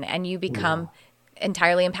position, and you become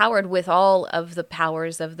entirely empowered with all of the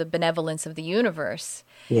powers of the benevolence of the universe.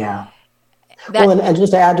 Yeah. And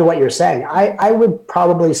just to add to what you're saying, I would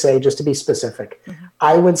probably say, just to be specific,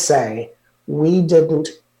 I would say we didn't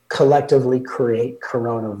collectively create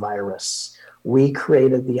coronavirus. We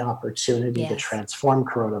created the opportunity to transform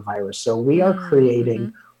coronavirus. So we are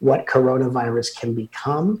creating what coronavirus can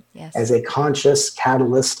become as a conscious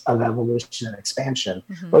catalyst of evolution and expansion.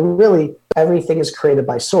 But really, everything is created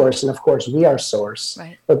by source. And of course, we are source.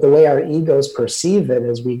 Right. But the way our egos perceive it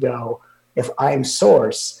is we go, if I'm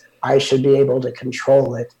source, I should be able to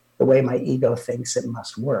control it the way my ego thinks it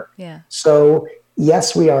must work. Yeah. So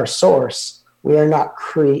yes, we are source. We are not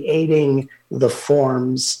creating the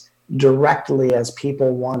forms directly as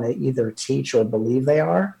people want to either teach or believe they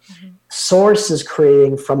are. Source is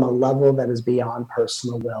creating from a level that is beyond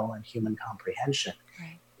personal will and human comprehension.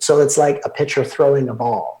 Right. So it's like a pitcher throwing a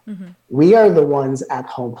ball. We are the ones at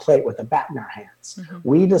home plate with a bat in our hands.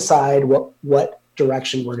 We decide what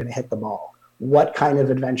direction we're going to hit the ball, what kind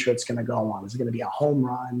of adventure it's going to go on. Is it going to be a home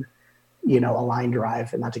run, a line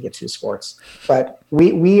drive, and not to get too sports, but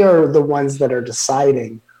we are the ones that are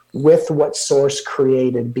deciding with what source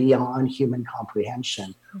created beyond human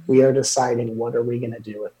comprehension. We are deciding, what are we going to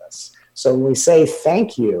do with this? So when we say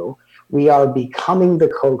thank you, we are becoming the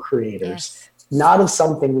co-creators, not of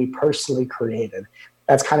something we personally created.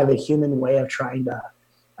 That's kind of a human way of trying to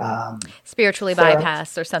spiritually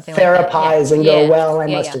bypass or something like that. Therapize and go, well, I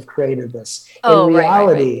must have created this. In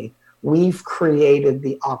reality, we've created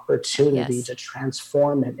the opportunity to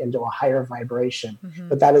transform it into a higher vibration.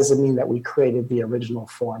 But that doesn't mean that we created the original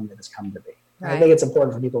form that has come to be. Right. I think it's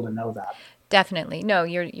important for people to know that. Definitely. No,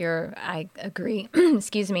 I agree.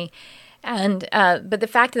 Excuse me. And, but the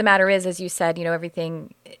fact of the matter is, as you said,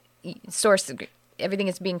 everything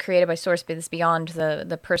is being created by source, but it's beyond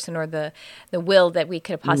the person or the will that we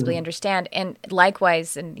could possibly understand. And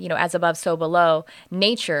likewise, and, as above, so below,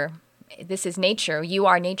 nature. This is nature. You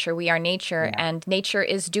are nature. We are nature. And nature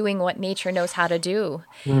is doing what nature knows how to do,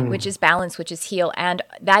 which is balance, which is heal. And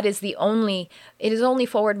that is it is only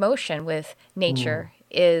forward motion with nature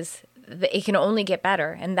it can only get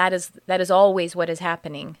better. And that is always what is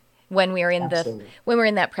happening when we are in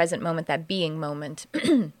that present moment, that being moment.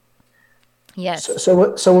 Yes. So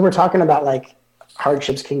when we're talking about like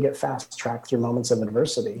hardships can get fast tracked through moments of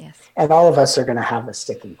adversity, and all of us are going to have a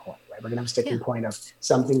sticking point. We're going to have a sticking point of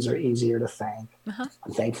some things are easier to thank.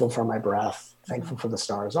 I'm thankful for my breath, thankful for the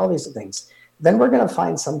stars, all these things. Then we're going to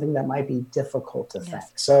find something that might be difficult to thank.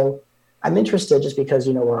 So I'm interested, just because,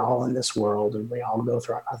 we're all in this world and we all go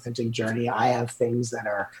through our authentic journey. I have things that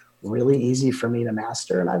are really easy for me to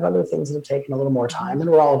master, and I have other things that have taken a little more time, and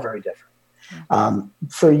we're all very different.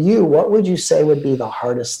 For you, what would you say would be the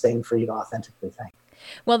hardest thing for you to authentically thank?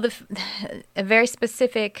 Well, a very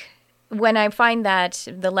specific, when I find that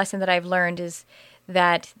the lesson that I've learned is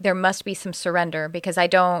that there must be some surrender, because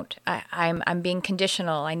I'm being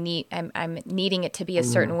conditional. I'm needing it to be a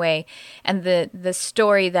certain way. And the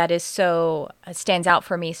story that is stands out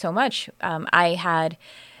for me so much, I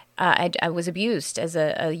was abused as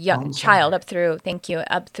a young child and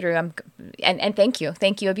thank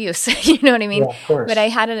you, abuse. You know what I mean? Yeah, of course. But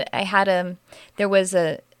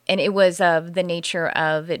and it was of the nature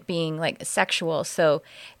of it being like sexual. So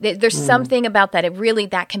there's something about that.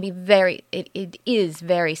 That can be it is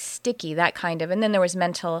very sticky, that kind of. And then there was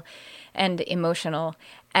mental and emotional.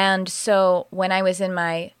 And so when I was in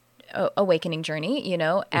my awakening journey,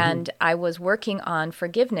 and I was working on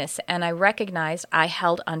forgiveness, and I recognized I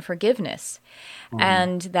held unforgiveness,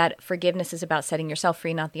 and that forgiveness is about setting yourself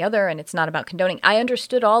free, not the other, and it's not about condoning. I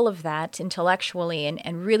understood all of that intellectually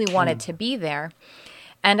and really wanted to be there.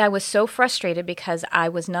 And I was so frustrated because I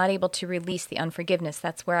was not able to release the unforgiveness.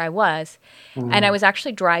 That's where I was. And I was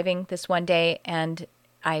actually driving this one day, and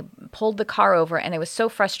I pulled the car over, and I was so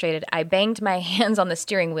frustrated. I banged my hands on the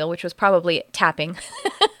steering wheel, which was probably tapping.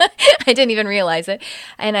 I didn't even realize it.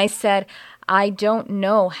 And I said, I don't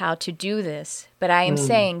know how to do this, but I am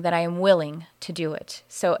saying that I am willing to do it.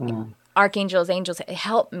 So archangels, angels,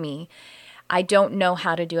 help me. I don't know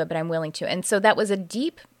how to do it, but I'm willing to. And so that was a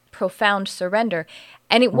deep, profound surrender.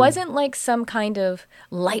 And it wasn't like some kind of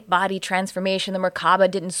light body transformation. The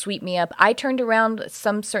Merkaba didn't sweep me up. I turned around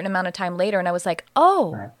some certain amount of time later, and I was like,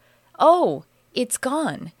 oh, it's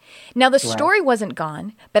gone. Now, the story wasn't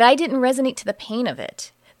gone, but I didn't resonate to the pain of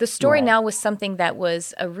it. The story now was something that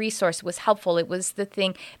was a resource, was helpful. It was the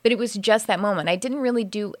thing, but it was just that moment. I didn't really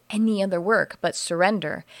do any other work but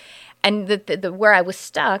surrender. And the where I was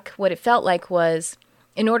stuck, what it felt like was,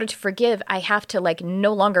 in order to forgive, I have to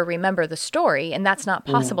no longer remember the story, and that's not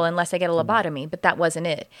possible unless I get a lobotomy. But that wasn't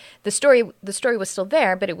it. The story was still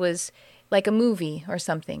there, but it was like a movie or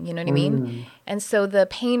something. You know what I mean? And so the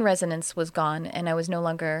pain resonance was gone, and I was no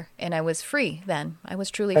longer, and I was free. Then I was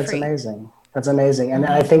truly free. That's amazing. That's amazing. And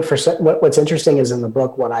I think what's interesting is, in the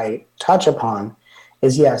book, what I touch upon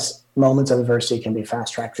is, yes, moments of adversity can be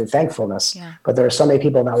fast-tracked through thankfulness. Yeah. But there are so many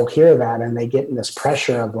people that will hear that, and they get in this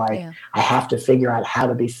pressure of I have to figure out how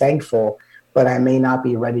to be thankful, but I may not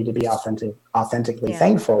be ready to be authentically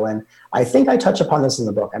thankful. And I think I touch upon this in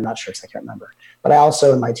the book. I'm not sure because I can't remember. But I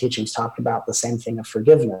also, in my teachings, talked about the same thing of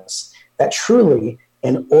forgiveness, that truly,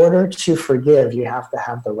 in order to forgive, you have to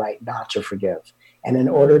have the right not to forgive. And in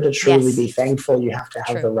order to truly be thankful, you have to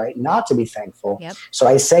have the right not to be thankful. Yep. So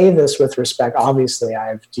I say this with respect. Obviously, I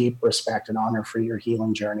have deep respect and honor for your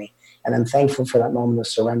healing journey. And I'm thankful for that moment of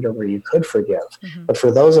surrender where you could forgive. But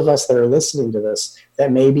for those of us that are listening to this,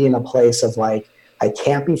 that may be in a place of I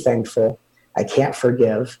can't be thankful, I can't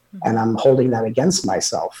forgive, and I'm holding that against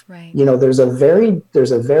myself. Right. There's a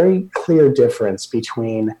very clear difference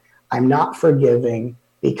between I'm not forgiving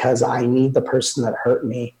because I need the person that hurt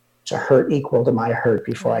me to hurt equal to my hurt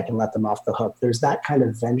before I can let them off the hook. There's that kind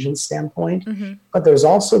of vengeance standpoint, but there's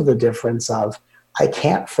also the difference of I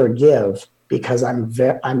can't forgive because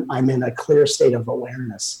I'm in a clear state of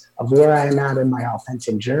awareness of where I'm at in my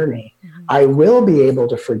authentic journey. I will be able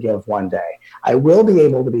to forgive one day. I will be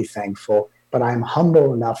able to be thankful, but I'm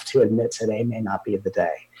humble enough to admit today may not be the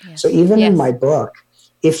day. Yes. So even in my book,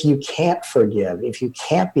 if you can't forgive, if you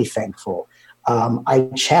can't be thankful, I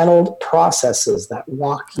channeled processes that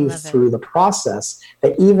walk you through the process,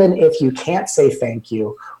 that even if you can't say thank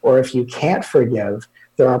you or if you can't forgive,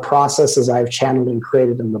 there are processes I've channeled and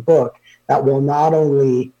created in the book that will not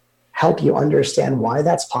only help you understand why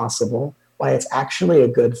that's possible, why it's actually a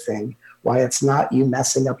good thing, why it's not you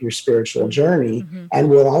messing up your spiritual journey, and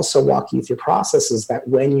will also walk you through processes that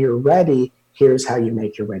when you're ready, here's how you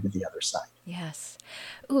make your way to the other side. Yes.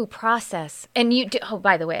 Ooh, process. And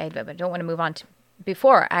by the way, I don't want to move on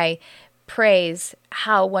before I praise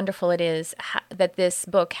how wonderful it is that this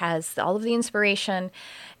book has all of the inspiration,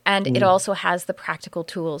 and it also has the practical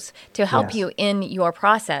tools to help you in your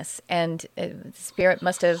process. And Spirit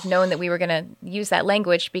must have known that we were going to use that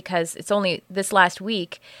language, because it's only this last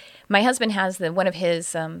week. My husband has one of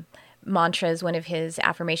his mantras, one of his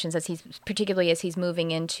affirmations, particularly as he's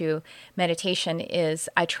moving into meditation, is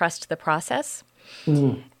I trust the process.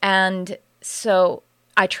 And so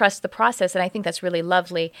I trust the process, and I think that's really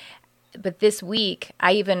lovely. But this week,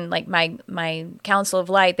 I even, my Council of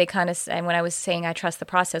Light, they kind of, and when I was saying I trust the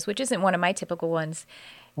process, which isn't one of my typical ones,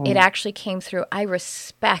 it actually came through. I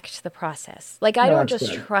respect the process. Like, I No, don't that's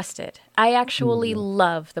just good. trust it. I actually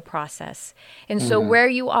love the process. And so where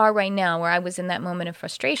you are right now, where I was in that moment of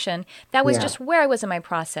frustration, that was Yeah. just where I was in my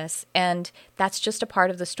process. And that's just a part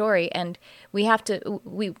of the story. And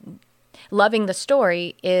loving the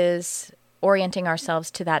story is orienting ourselves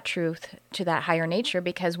to that truth, to that higher nature,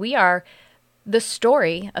 because we are the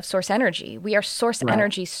story of source energy. We are source Right.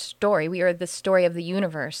 energy story. We are the story of the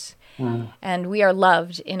universe. And we are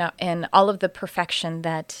loved in all of the perfection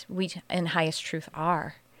that we in highest truth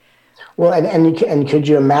are. Well, and could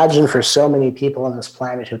you imagine for so many people on this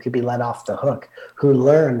planet who could be let off the hook, who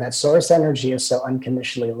learn that source energy is so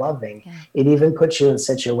unconditionally loving, it even puts you in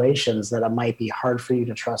situations that it might be hard for you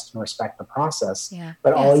to trust and respect the process. Yeah.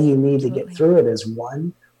 But all Yes, you need to absolutely. get through it is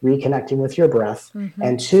one, reconnecting with your breath,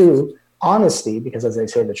 and two, honesty, because as they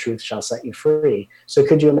say, the truth shall set you free. So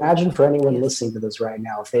could you imagine for anyone listening to this right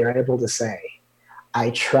now, if they are able to say,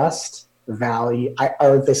 I trust, value,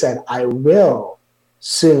 or if they said, I will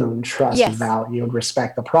soon trust, Yes. value, and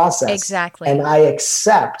respect the process. Exactly. And I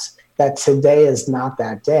accept that today is not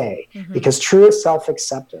that day. Because true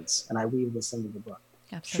self-acceptance, and I weave this into the book,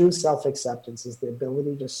 true self-acceptance is the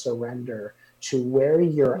ability to surrender to where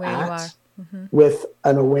you're at with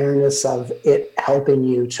an awareness of it helping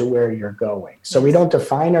you to where you're going. So we don't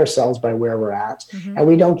define ourselves by where we're at, and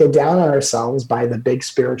we don't get down on ourselves by the big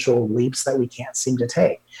spiritual leaps that we can't seem to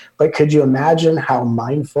take. But could you imagine how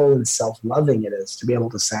mindful and self-loving it is to be able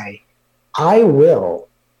to say, I will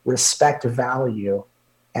respect, value,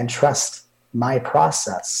 and trust my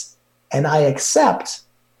process. And I accept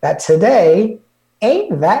that today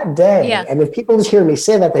ain't that day. Yeah. And if people just hear me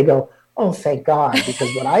say that, they go, oh, thank God.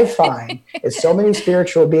 Because what I find is so many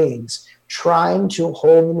spiritual beings trying to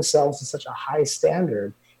hold themselves to such a high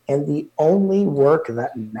standard. And the only work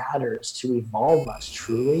that matters to evolve us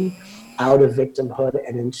truly out of victimhood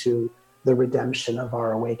and into the redemption of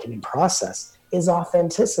our awakening process is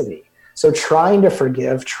authenticity. So trying to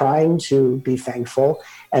forgive, trying to be thankful,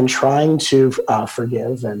 and trying to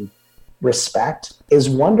forgive and respect is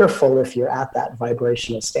wonderful if you're at that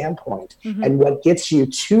vibrational standpoint. And what gets you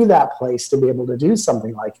to that place to be able to do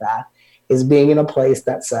something like that is being in a place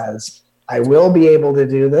that says, I will be able to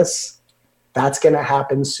do this. That's going to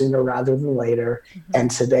happen sooner rather than later.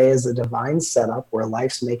 And today is a divine setup where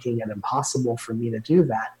life's making it impossible for me to do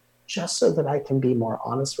that, just so that I can be more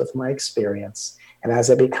honest with my experience. And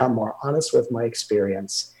as I become more honest with my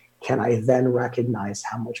experience, can I then recognize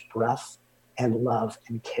how much breath and love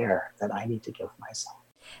and care that I need to give myself?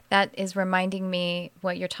 That is reminding me,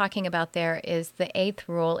 what you're talking about there is the 8th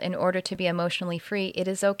rule. In order to be emotionally free, it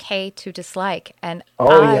is okay to dislike. And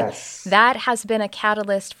yes, that has been a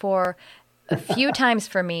catalyst for a few times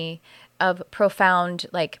for me of profound,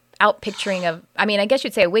 like, outpicturing of, I mean, I guess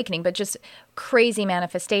you'd say awakening, but just crazy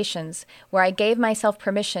manifestations where I gave myself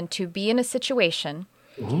permission to be in a situation.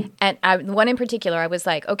 And one in particular, I was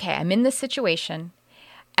like, okay, I'm in this situation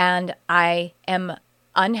and I'm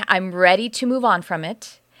ready to move on from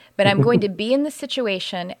it, but I'm going to be in this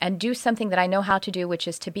situation and do something that I know how to do, which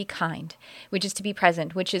is to be kind, which is to be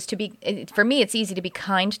present, which is to be, for me, it's easy to be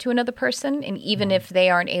kind to another person. And even if they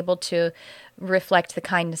aren't able to reflect the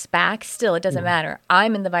kindness back, still, it doesn't matter.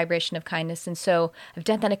 I'm in the vibration of kindness. And so I've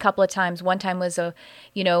done that a couple of times. One time was a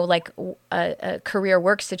career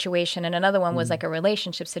work situation, and another one was like a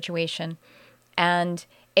relationship situation. And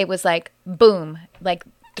it was like, boom, like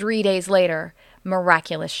 3 days later,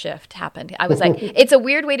 miraculous shift happened. I was like, it's a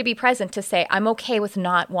weird way to be present, to say, I'm okay with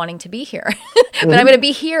not wanting to be here, but I'm going to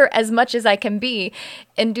be here as much as I can be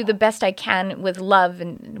and do the best I can with love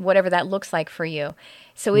and whatever that looks like for you.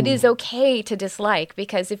 So it is okay to dislike,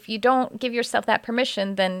 because if you don't give yourself that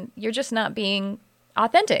permission, then you're just not being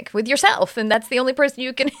authentic with yourself. And that's the only person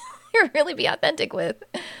you can really be authentic with.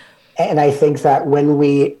 And I think that when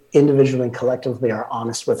we individually and collectively are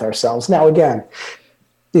honest with ourselves, now again,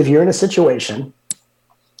 if you're in a situation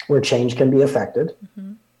where change can be affected,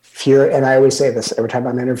 if you're, and I always say this every time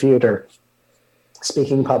I'm interviewed or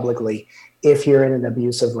speaking publicly, if you're in an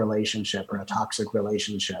abusive relationship or a toxic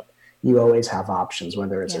relationship, you always have options,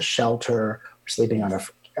 whether it's a shelter or sleeping on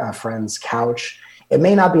a friend's couch. It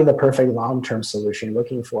may not be the perfect long-term solution you're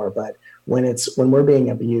looking for, but when we're being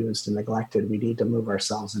abused and neglected, we need to move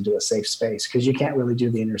ourselves into a safe space, because you can't really do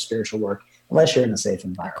the inner spiritual work unless you're in a safe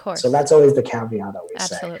environment. Of course. So that's always the caveat I always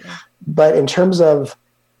Absolutely. say. But in terms of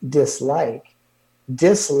dislike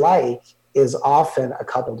is often a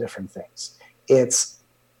couple different things. It's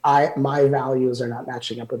my values are not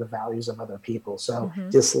matching up with the values of other people. So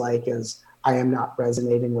dislike is, I am not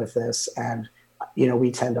resonating with this, and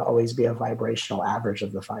we tend to always be a vibrational average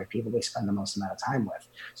of the 5 people we spend the most amount of time with.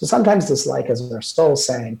 So sometimes dislike is our soul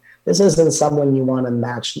saying, this isn't someone you want to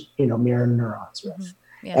match, mirror neurons with. Mm-hmm.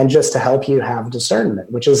 Yeah. And just to help you have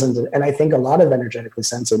discernment, which isn't, and I think a lot of energetically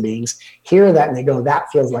sensitive beings hear that and they go,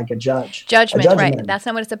 that feels like a judgment. Right? That's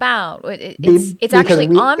not what it's about. It's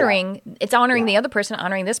actually honoring. Yeah. It's honoring the other person,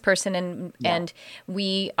 honoring this person, and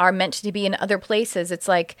we are meant to be in other places. It's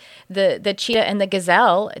like the cheetah and the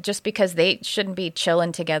gazelle. Just because they shouldn't be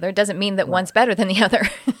chilling together doesn't mean that one's better than the other.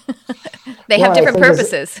 They have different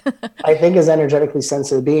purposes. I think as energetically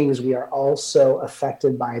sensitive beings, we are also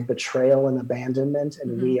affected by betrayal and abandonment.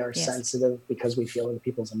 And we are sensitive because we feel other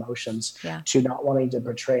people's emotions to not wanting to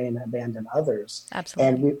betray and abandon others.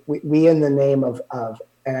 Absolutely. And we in the name of,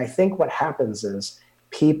 and I think what happens is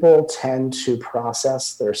people tend to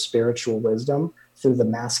process their spiritual wisdom through the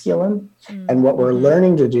masculine. Mm-hmm. And what we're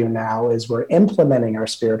learning to do now is we're implementing our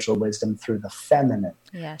spiritual wisdom through the feminine.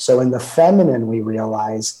 Yes. So in the feminine, we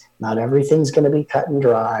realize not everything's going to be cut and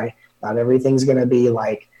dry. Not everything's going to be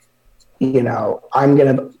like, I'm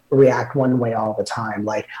going to react one way all the time.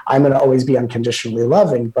 Like I'm going to always be unconditionally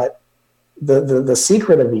loving. But the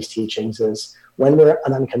secret of these teachings is when we're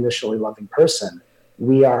an unconditionally loving person,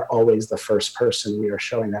 we are always the first person we are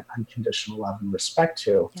showing that unconditional love and respect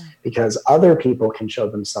to, because other people can show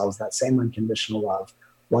themselves that same unconditional love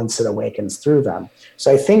once it awakens through them.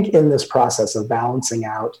 So I think in this process of balancing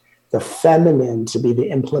out the feminine to be the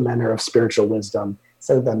implementer of spiritual wisdom,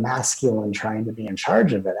 instead of the masculine trying to be in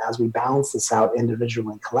charge of it, as we balance this out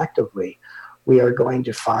individually and collectively, we are going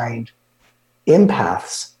to find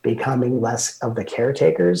empaths becoming less of the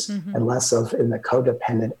caretakers and less of in the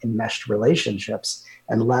codependent enmeshed relationships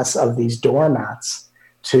and less of these doormats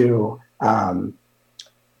to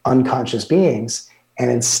unconscious beings.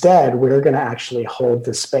 And instead, we're going to actually hold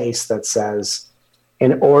the space that says,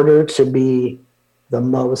 in order to be the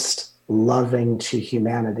most loving to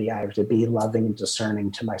humanity, I have to be loving and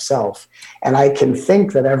discerning to myself. And I can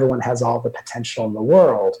think that everyone has all the potential in the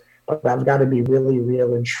world, but I've got to be really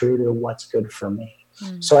real and true to what's good for me.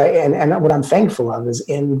 So and what I'm thankful of is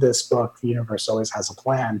in this book, The Universe Always Has a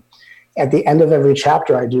Plan. At the end of every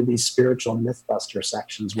chapter, I do these spiritual mythbuster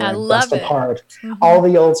sections where I bust apart all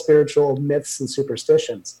the old spiritual myths and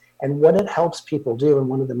superstitions. And what it helps people do, and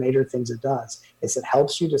one of the major things it does, is it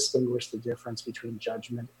helps you distinguish the difference between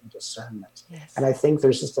judgment and discernment. Yes. And I think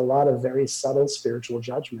there's just a lot of very subtle spiritual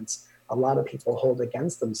judgments a lot of people hold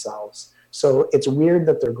against themselves. So it's weird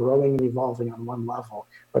that they're growing and evolving on one level,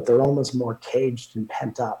 but they're almost more caged and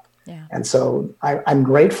pent up. Yeah. And so I'm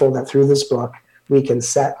grateful that through this book, we can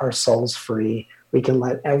set our souls free. We can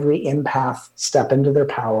let every empath step into their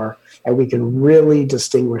power, and we can really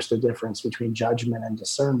distinguish the difference between judgment and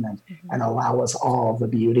discernment and allow us all the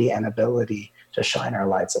beauty and ability to shine our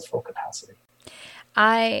lights at full capacity.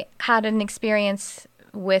 I had an experience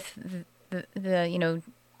with the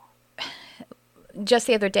just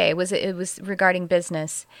the other day. It was regarding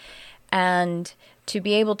business, and to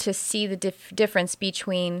be able to see the difference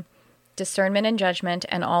between discernment and judgment,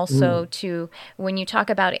 and also to, when you talk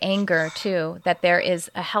about anger too, that there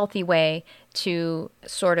is a healthy way to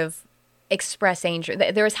sort of express anger.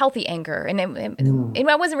 There is healthy anger, and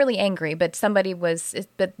I wasn't really angry, but somebody was,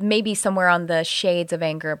 but maybe somewhere on the shades of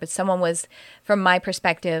anger, but someone was, from my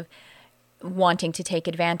perspective, wanting to take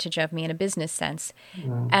advantage of me in a business sense.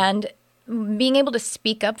 And being able to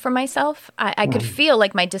speak up for myself, I could feel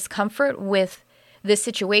like my discomfort with this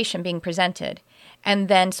situation being presented. And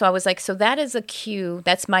then, so I was like, so that is a cue,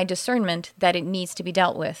 that's my discernment that it needs to be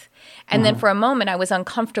dealt with. And then for a moment, I was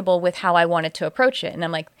uncomfortable with how I wanted to approach it. And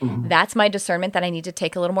I'm like, that's my discernment that I need to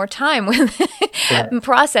take a little more time with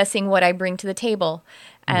processing what I bring to the table.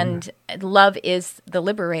 And love is the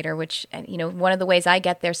liberator, which, one of the ways I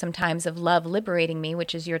get there sometimes of love liberating me,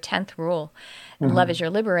 which is your 10th rule, and love is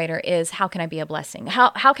your liberator, is how can I be a blessing?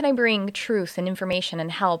 How can I bring truth and information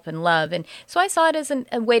and help and love? And so I saw it as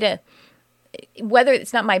a way to, whether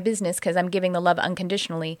it's not my business because I'm giving the love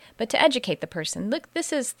unconditionally, but to educate the person. Look,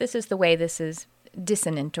 this is the way this is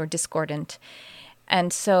dissonant or discordant.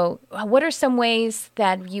 And so what are some ways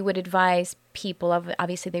that you would advise people,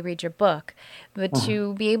 obviously they read your book, but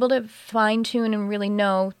to be able to fine-tune and really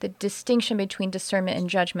know the distinction between discernment and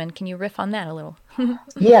judgment? Can you riff on that a little?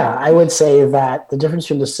 Yeah, I would say that the difference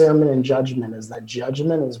between discernment and judgment is that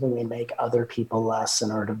judgment is when we make other people less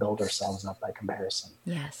in order to build ourselves up by comparison.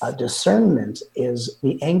 Yes. Discernment is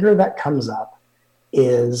the anger that comes up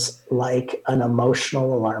is like an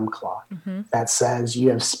emotional alarm clock that says you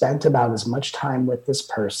have spent about as much time with this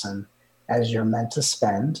person as you're meant to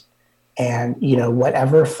spend. And,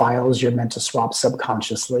 whatever files you're meant to swap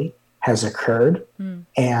subconsciously, has occurred.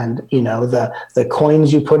 And, the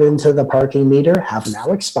coins you put into the parking meter have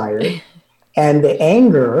now expired. And the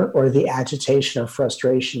anger or the agitation or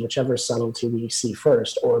frustration, whichever subtlety we see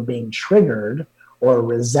first, or being triggered or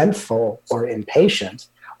resentful or impatient,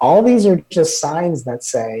 all these are just signs that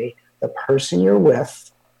say the person you're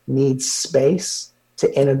with needs space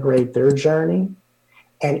to integrate their journey.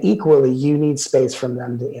 And equally, you need space from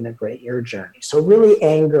them to integrate your journey. So really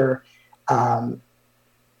anger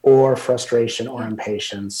or frustration or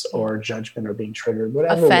impatience or judgment or being triggered,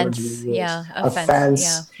 whatever word you use.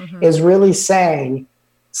 Offense is really saying,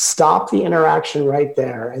 stop the interaction right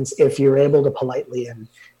there. And if you're able to politely and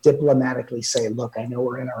diplomatically say, look, I know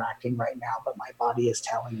we're interacting right now, but my body is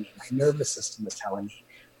telling me, my nervous system is telling me,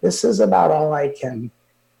 this is about all I can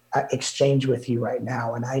exchange with you right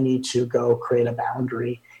now. And I need to go create a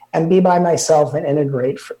boundary and be by myself and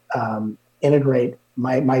integrate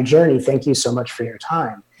my journey. Thank you so much for your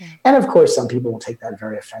time. Yeah. And of course, some people will take that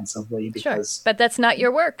very offensively because, sure, but that's not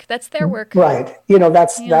your work. That's their work. Right.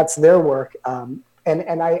 That's their work.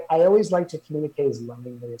 And I always like to communicate as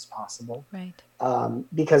lovingly as possible. Right.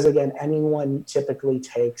 Because again, anyone typically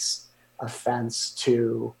takes offense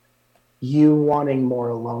to you wanting more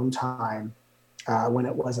alone time when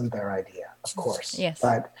it wasn't their idea, of course. Yes.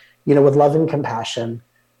 But, with love and compassion,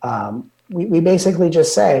 we basically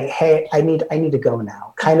just say, hey, I need to go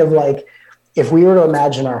now. Kind of like if we were to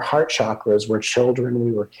imagine our heart chakras were children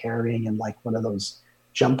we were carrying in like one of those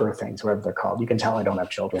jumper things, whatever they're called. You can tell I don't have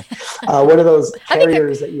children. What are those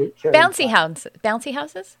carriers that you carry? Bouncy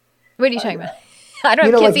houses? What are you talking about? I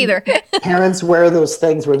don't have kids either. Parents wear those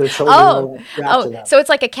things where their children to them. So it's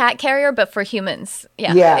like a cat carrier, but for humans.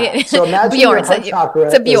 Yeah. Yeah. So imagine Bjorn, your heart chakra.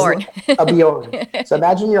 It's a Bjorn. A Bjorn. So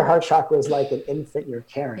imagine your heart chakra is like an infant you're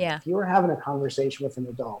carrying. Yeah. If you were having a conversation with an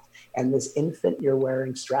adult and this infant you're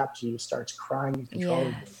wearing strapped to you starts crying and controlling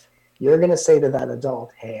you, you're going to say to that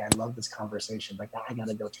adult, hey, I love this conversation, but I got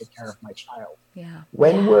to go take care of my child. Yeah.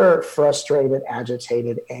 When we're frustrated,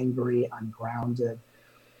 agitated, angry, ungrounded,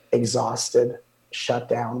 exhausted, shut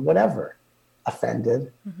down, whatever,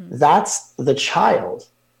 offended, that's the child,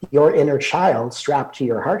 your inner child strapped to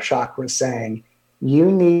your heart chakra saying,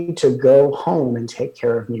 you need to go home and take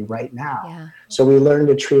care of me right now. Yeah. So we learn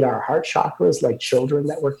to treat our heart chakras like children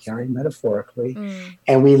that we're carrying metaphorically.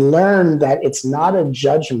 And we learn that it's not a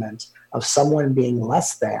judgment of someone being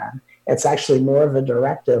less than. It's actually more of a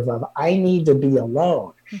directive of, I need to be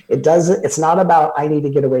alone. It's not about, I need to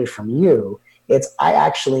get away from you. It's, I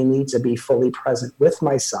actually need to be fully present with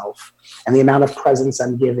myself. And the amount of presence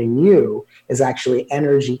I'm giving you is actually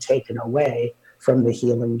energy taken away from the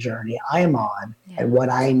healing journey I'm on and what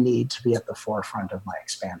I need to be at the forefront of my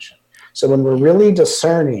expansion. So when we're really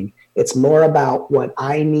discerning, it's more about what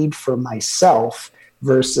I need for myself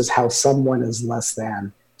versus how someone is less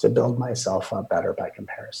than to build myself up better by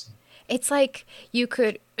comparison. It's like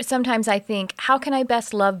sometimes I think, how can I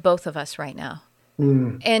best love both of us right now?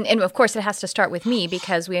 And of course, it has to start with me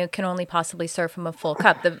because we can only possibly serve from a full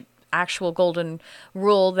cup. The actual golden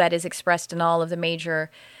rule that is expressed in all of the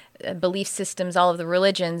major belief systems, all of the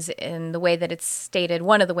religions, in the way that it's stated,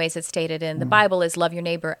 one of the ways it's stated in the Bible is love your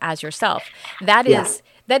neighbor as yourself. That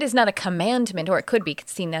is not a commandment, or it could be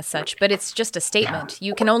seen as such, but it's just a statement.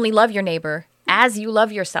 You can only love your neighbor as you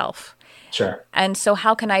love yourself. Sure. And so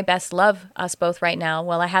how can I best love us both right now?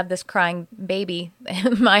 Well, I have this crying baby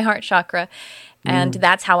in my heart chakra, and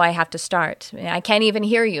that's how I have to start. I can't even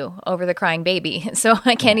hear you over the crying baby. So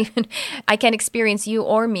I can't experience you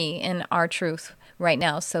or me in our truth right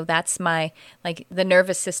now. So that's the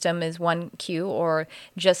nervous system is one cue, or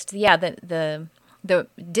just, the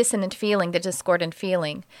dissonant feeling, the discordant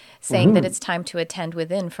feeling, saying that it's time to attend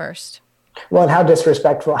within first. Well, and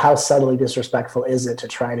how subtly disrespectful is it to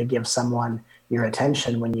try to give someone your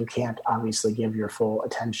attention when you can't obviously give your full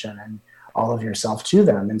attention and all of yourself to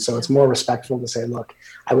them? And so it's more respectful to say, look,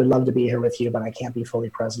 I would love to be here with you, but I can't be fully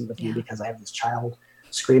present with you because I have this child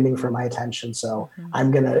screaming for my attention. So I'm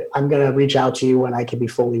gonna reach out to you when I can be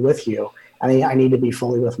fully with you. I need to be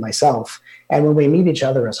fully with myself. And when we meet each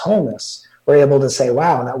other as wholeness, we're able to say,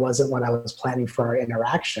 wow, that wasn't what I was planning for our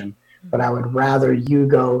interaction. But I would rather you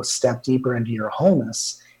go step deeper into your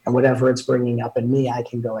wholeness, and whatever it's bringing up in me, I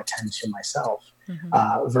can go attend to myself,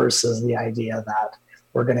 versus the idea that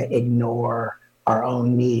we're going to ignore our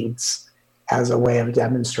own needs as a way of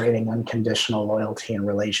demonstrating unconditional loyalty in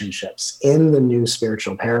relationships. In the new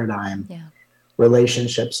spiritual paradigm,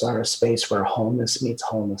 relationships are a space where wholeness meets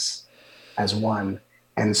wholeness as one.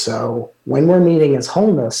 And so when we're meeting as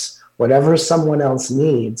wholeness, whatever someone else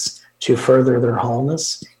needs to further their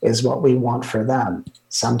wholeness is what we want for them.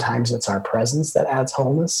 Sometimes it's our presence that adds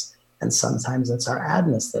wholeness. And sometimes it's our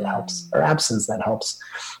adness that helps, or absence that helps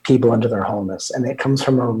people into their wholeness. And it comes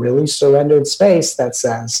from a really surrendered space that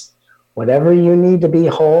says, whatever you need to be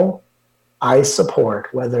whole, I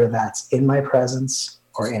support, whether that's in my presence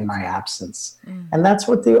or in my absence. And that's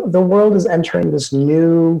what the world is entering, this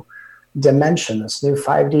new dimension, this new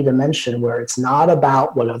 5D dimension, where it's not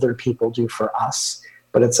about what other people do for us,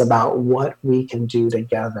 but it's about what we can do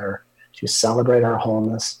together to celebrate our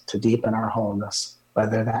wholeness, to deepen our wholeness,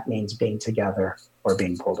 whether that means being together or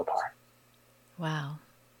being pulled apart. Wow.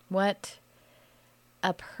 What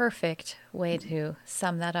a perfect way to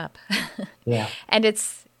sum that up. Yeah. And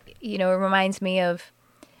it's, it reminds me of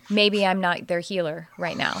maybe I'm not their healer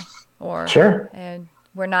right now, or sure.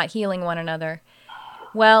 We're not healing one another.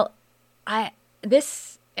 Well, I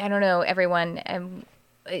don't know, everyone,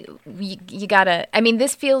 you gotta,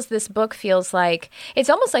 this book feels like, it's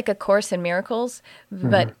almost like A Course in Miracles,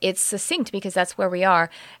 but it's succinct because that's where we are.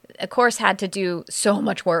 A Course had to do so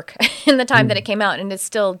much work in the time that it came out, and it's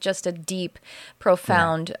still just a deep,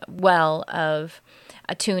 profound well of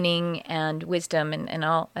attuning and wisdom and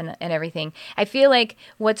all and everything. I feel like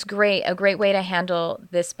a great way to handle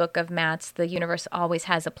this book of Matt's, The Universe Always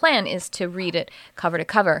Has a Plan, is to read it cover to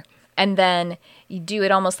cover. And then you do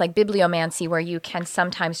it almost like bibliomancy, where you can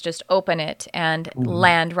sometimes just open it and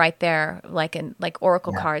land right there, like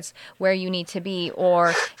oracle cards, where you need to be,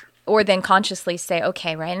 or then consciously say,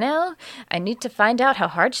 okay, right now I need to find out how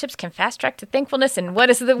hardships can fast track to thankfulness, and what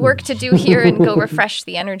is the work to do here, and go refresh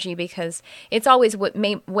the energy, because it's always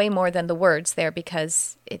way more than the words there,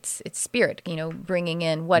 because it's spirit, bringing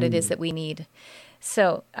in what it is that we need.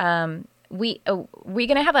 So we're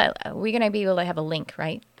gonna be able to have a link,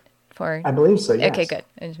 right? I believe so, yes. Okay, good.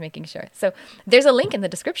 I'm just making sure. So there's a link in the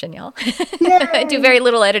description, y'all. I do very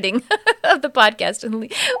little editing of the podcast,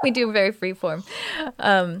 and we do very free form.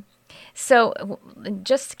 So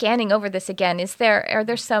just scanning over this again, are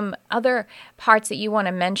there some other parts that you want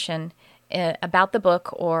to mention about the book,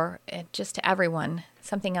 or just to everyone,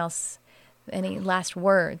 something else, any last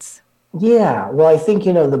words? Yeah, well, I think,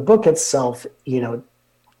 the book itself,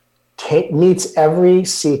 meets every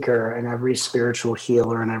seeker and every spiritual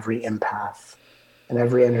healer and every empath and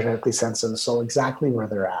every energetically sensitive soul exactly where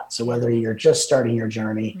they're at. So whether you're just starting your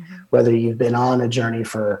journey, whether you've been on a journey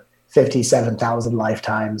for 57,000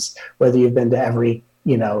 lifetimes, whether you've been to every,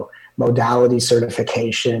 modality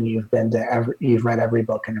certification, you've read every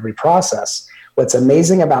book and every process. What's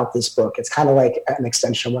amazing about this book, it's kind of like an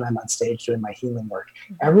extension when I'm on stage doing my healing work.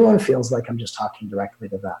 Everyone feels like I'm just talking directly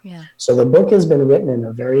to them. Yeah. So the book has been written in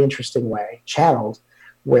a very interesting way, channeled,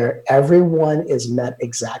 where everyone is met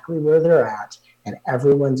exactly where they're at, and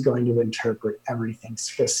everyone's going to interpret everything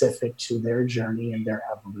specific to their journey and their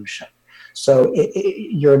evolution. So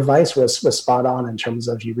your advice was spot on in terms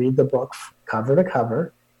of, you read the book cover to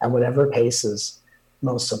cover at whatever pace is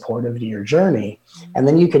most supportive to your journey. And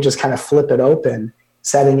then you could just kind of flip it open,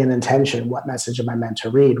 setting an intention. What message am I meant to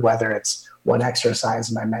read? Whether it's, what exercise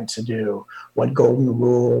am I meant to do? What golden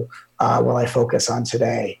rule will I focus on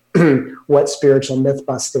today? What spiritual myth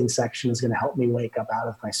busting section is going to help me wake up out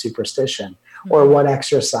of my superstition? Or what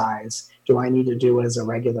exercise do I need to do as a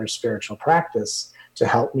regular spiritual practice to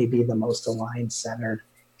help me be the most aligned, centered,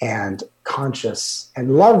 and conscious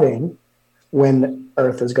and loving when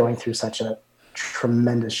Earth is going through such a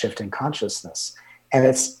tremendous shift in consciousness? And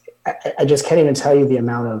I just can't even tell you the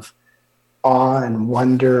amount of awe and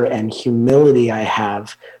wonder and humility I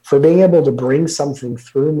have for being able to bring something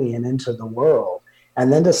through me and into the world,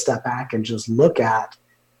 and then to step back and just look at,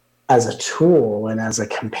 as a tool and as a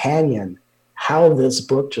companion, how this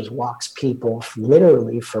book just walks people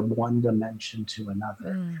literally from one dimension to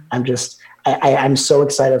another. I'm so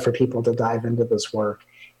excited for people to dive into this work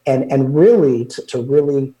and really to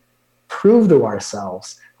really prove to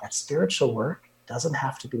ourselves that spiritual work doesn't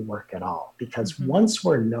have to be work at all. Because once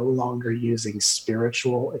we're no longer using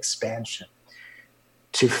spiritual expansion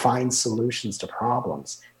to find solutions to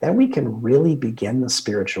problems, then we can really begin the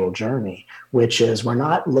spiritual journey, which is, we're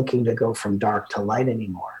not looking to go from dark to light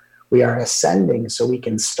anymore. We are ascending so we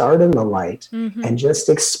can start in the light and just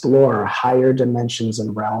explore higher dimensions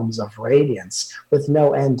and realms of radiance with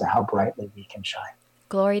no end to how brightly we can shine.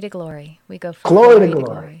 Glory to glory. We go from glory to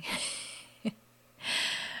glory.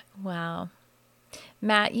 Wow.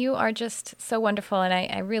 Matt, you are just so wonderful, and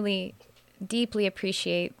I really deeply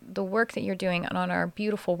appreciate the work that you're doing on our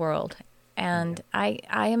beautiful world. And I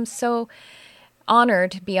am so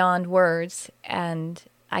honored beyond words, and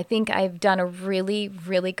I think I've done a really,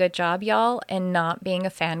 really good job, y'all, in not being a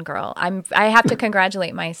fangirl. I have to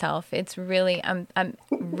congratulate myself. It's really, I'm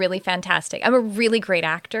really fantastic. I'm a really great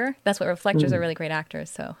actor. That's what reflectors are, really great actors.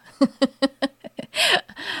 So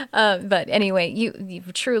But anyway, you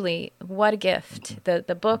truly, what a gift.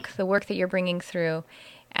 The book, the work that you're bringing through,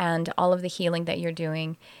 and all of the healing that you're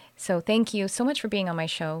doing. So thank you so much for being on my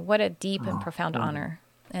show. What a deep and profound honor,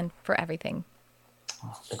 and for everything.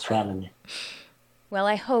 Thanks for having me. Well,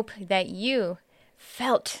 I hope that you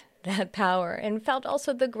felt that power and felt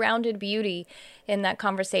also the grounded beauty in that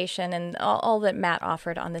conversation and all that Matt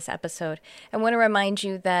offered on this episode. I want to remind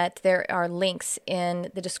you that there are links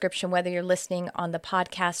in the description, whether you're listening on the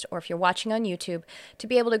podcast or if you're watching on YouTube, to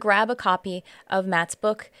be able to grab a copy of Matt's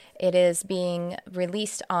book. It is being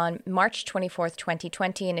released on March 24th,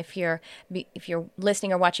 2020. And if you're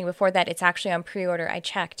listening or watching before that, it's actually on pre-order. I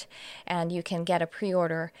checked, and you can get a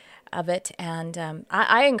pre-order of it. And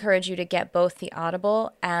I encourage you to get both the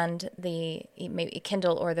Audible and the maybe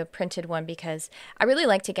Kindle or the printed one, because I really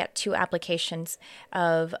like to get two applications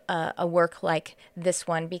of a work like this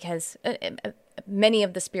one, because many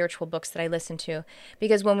of the spiritual books that I listen to,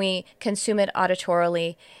 because when we consume it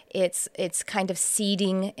auditorily, it's kind of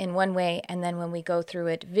seeding in one way, and then when we go through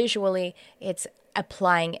it visually, it's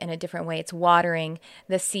applying in a different way. It's watering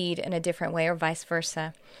the seed in a different way, or vice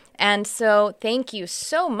versa. And so thank you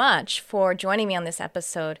so much for joining me on this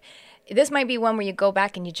episode. This might be one where you go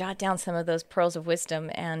back and you jot down some of those pearls of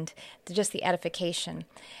wisdom and just the edification.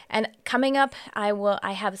 And coming up,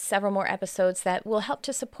 I have several more episodes that will help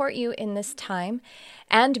to support you in this time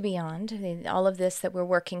and beyond. All of this that we're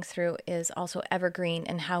working through is also evergreen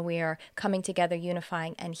in how we are coming together,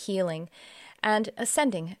 unifying and healing and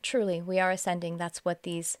ascending. Truly, we are ascending. That's what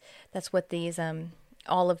these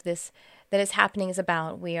all of this that is happening is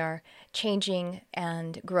about. We are changing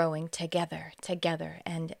and growing together.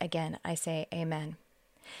 And again, I say amen.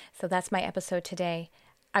 So that's my episode today.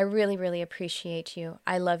 I really, really appreciate you.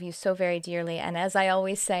 I love you so very dearly. And as I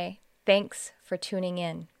always say, thanks for tuning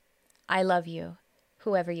in. I love you,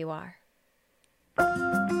 whoever you are.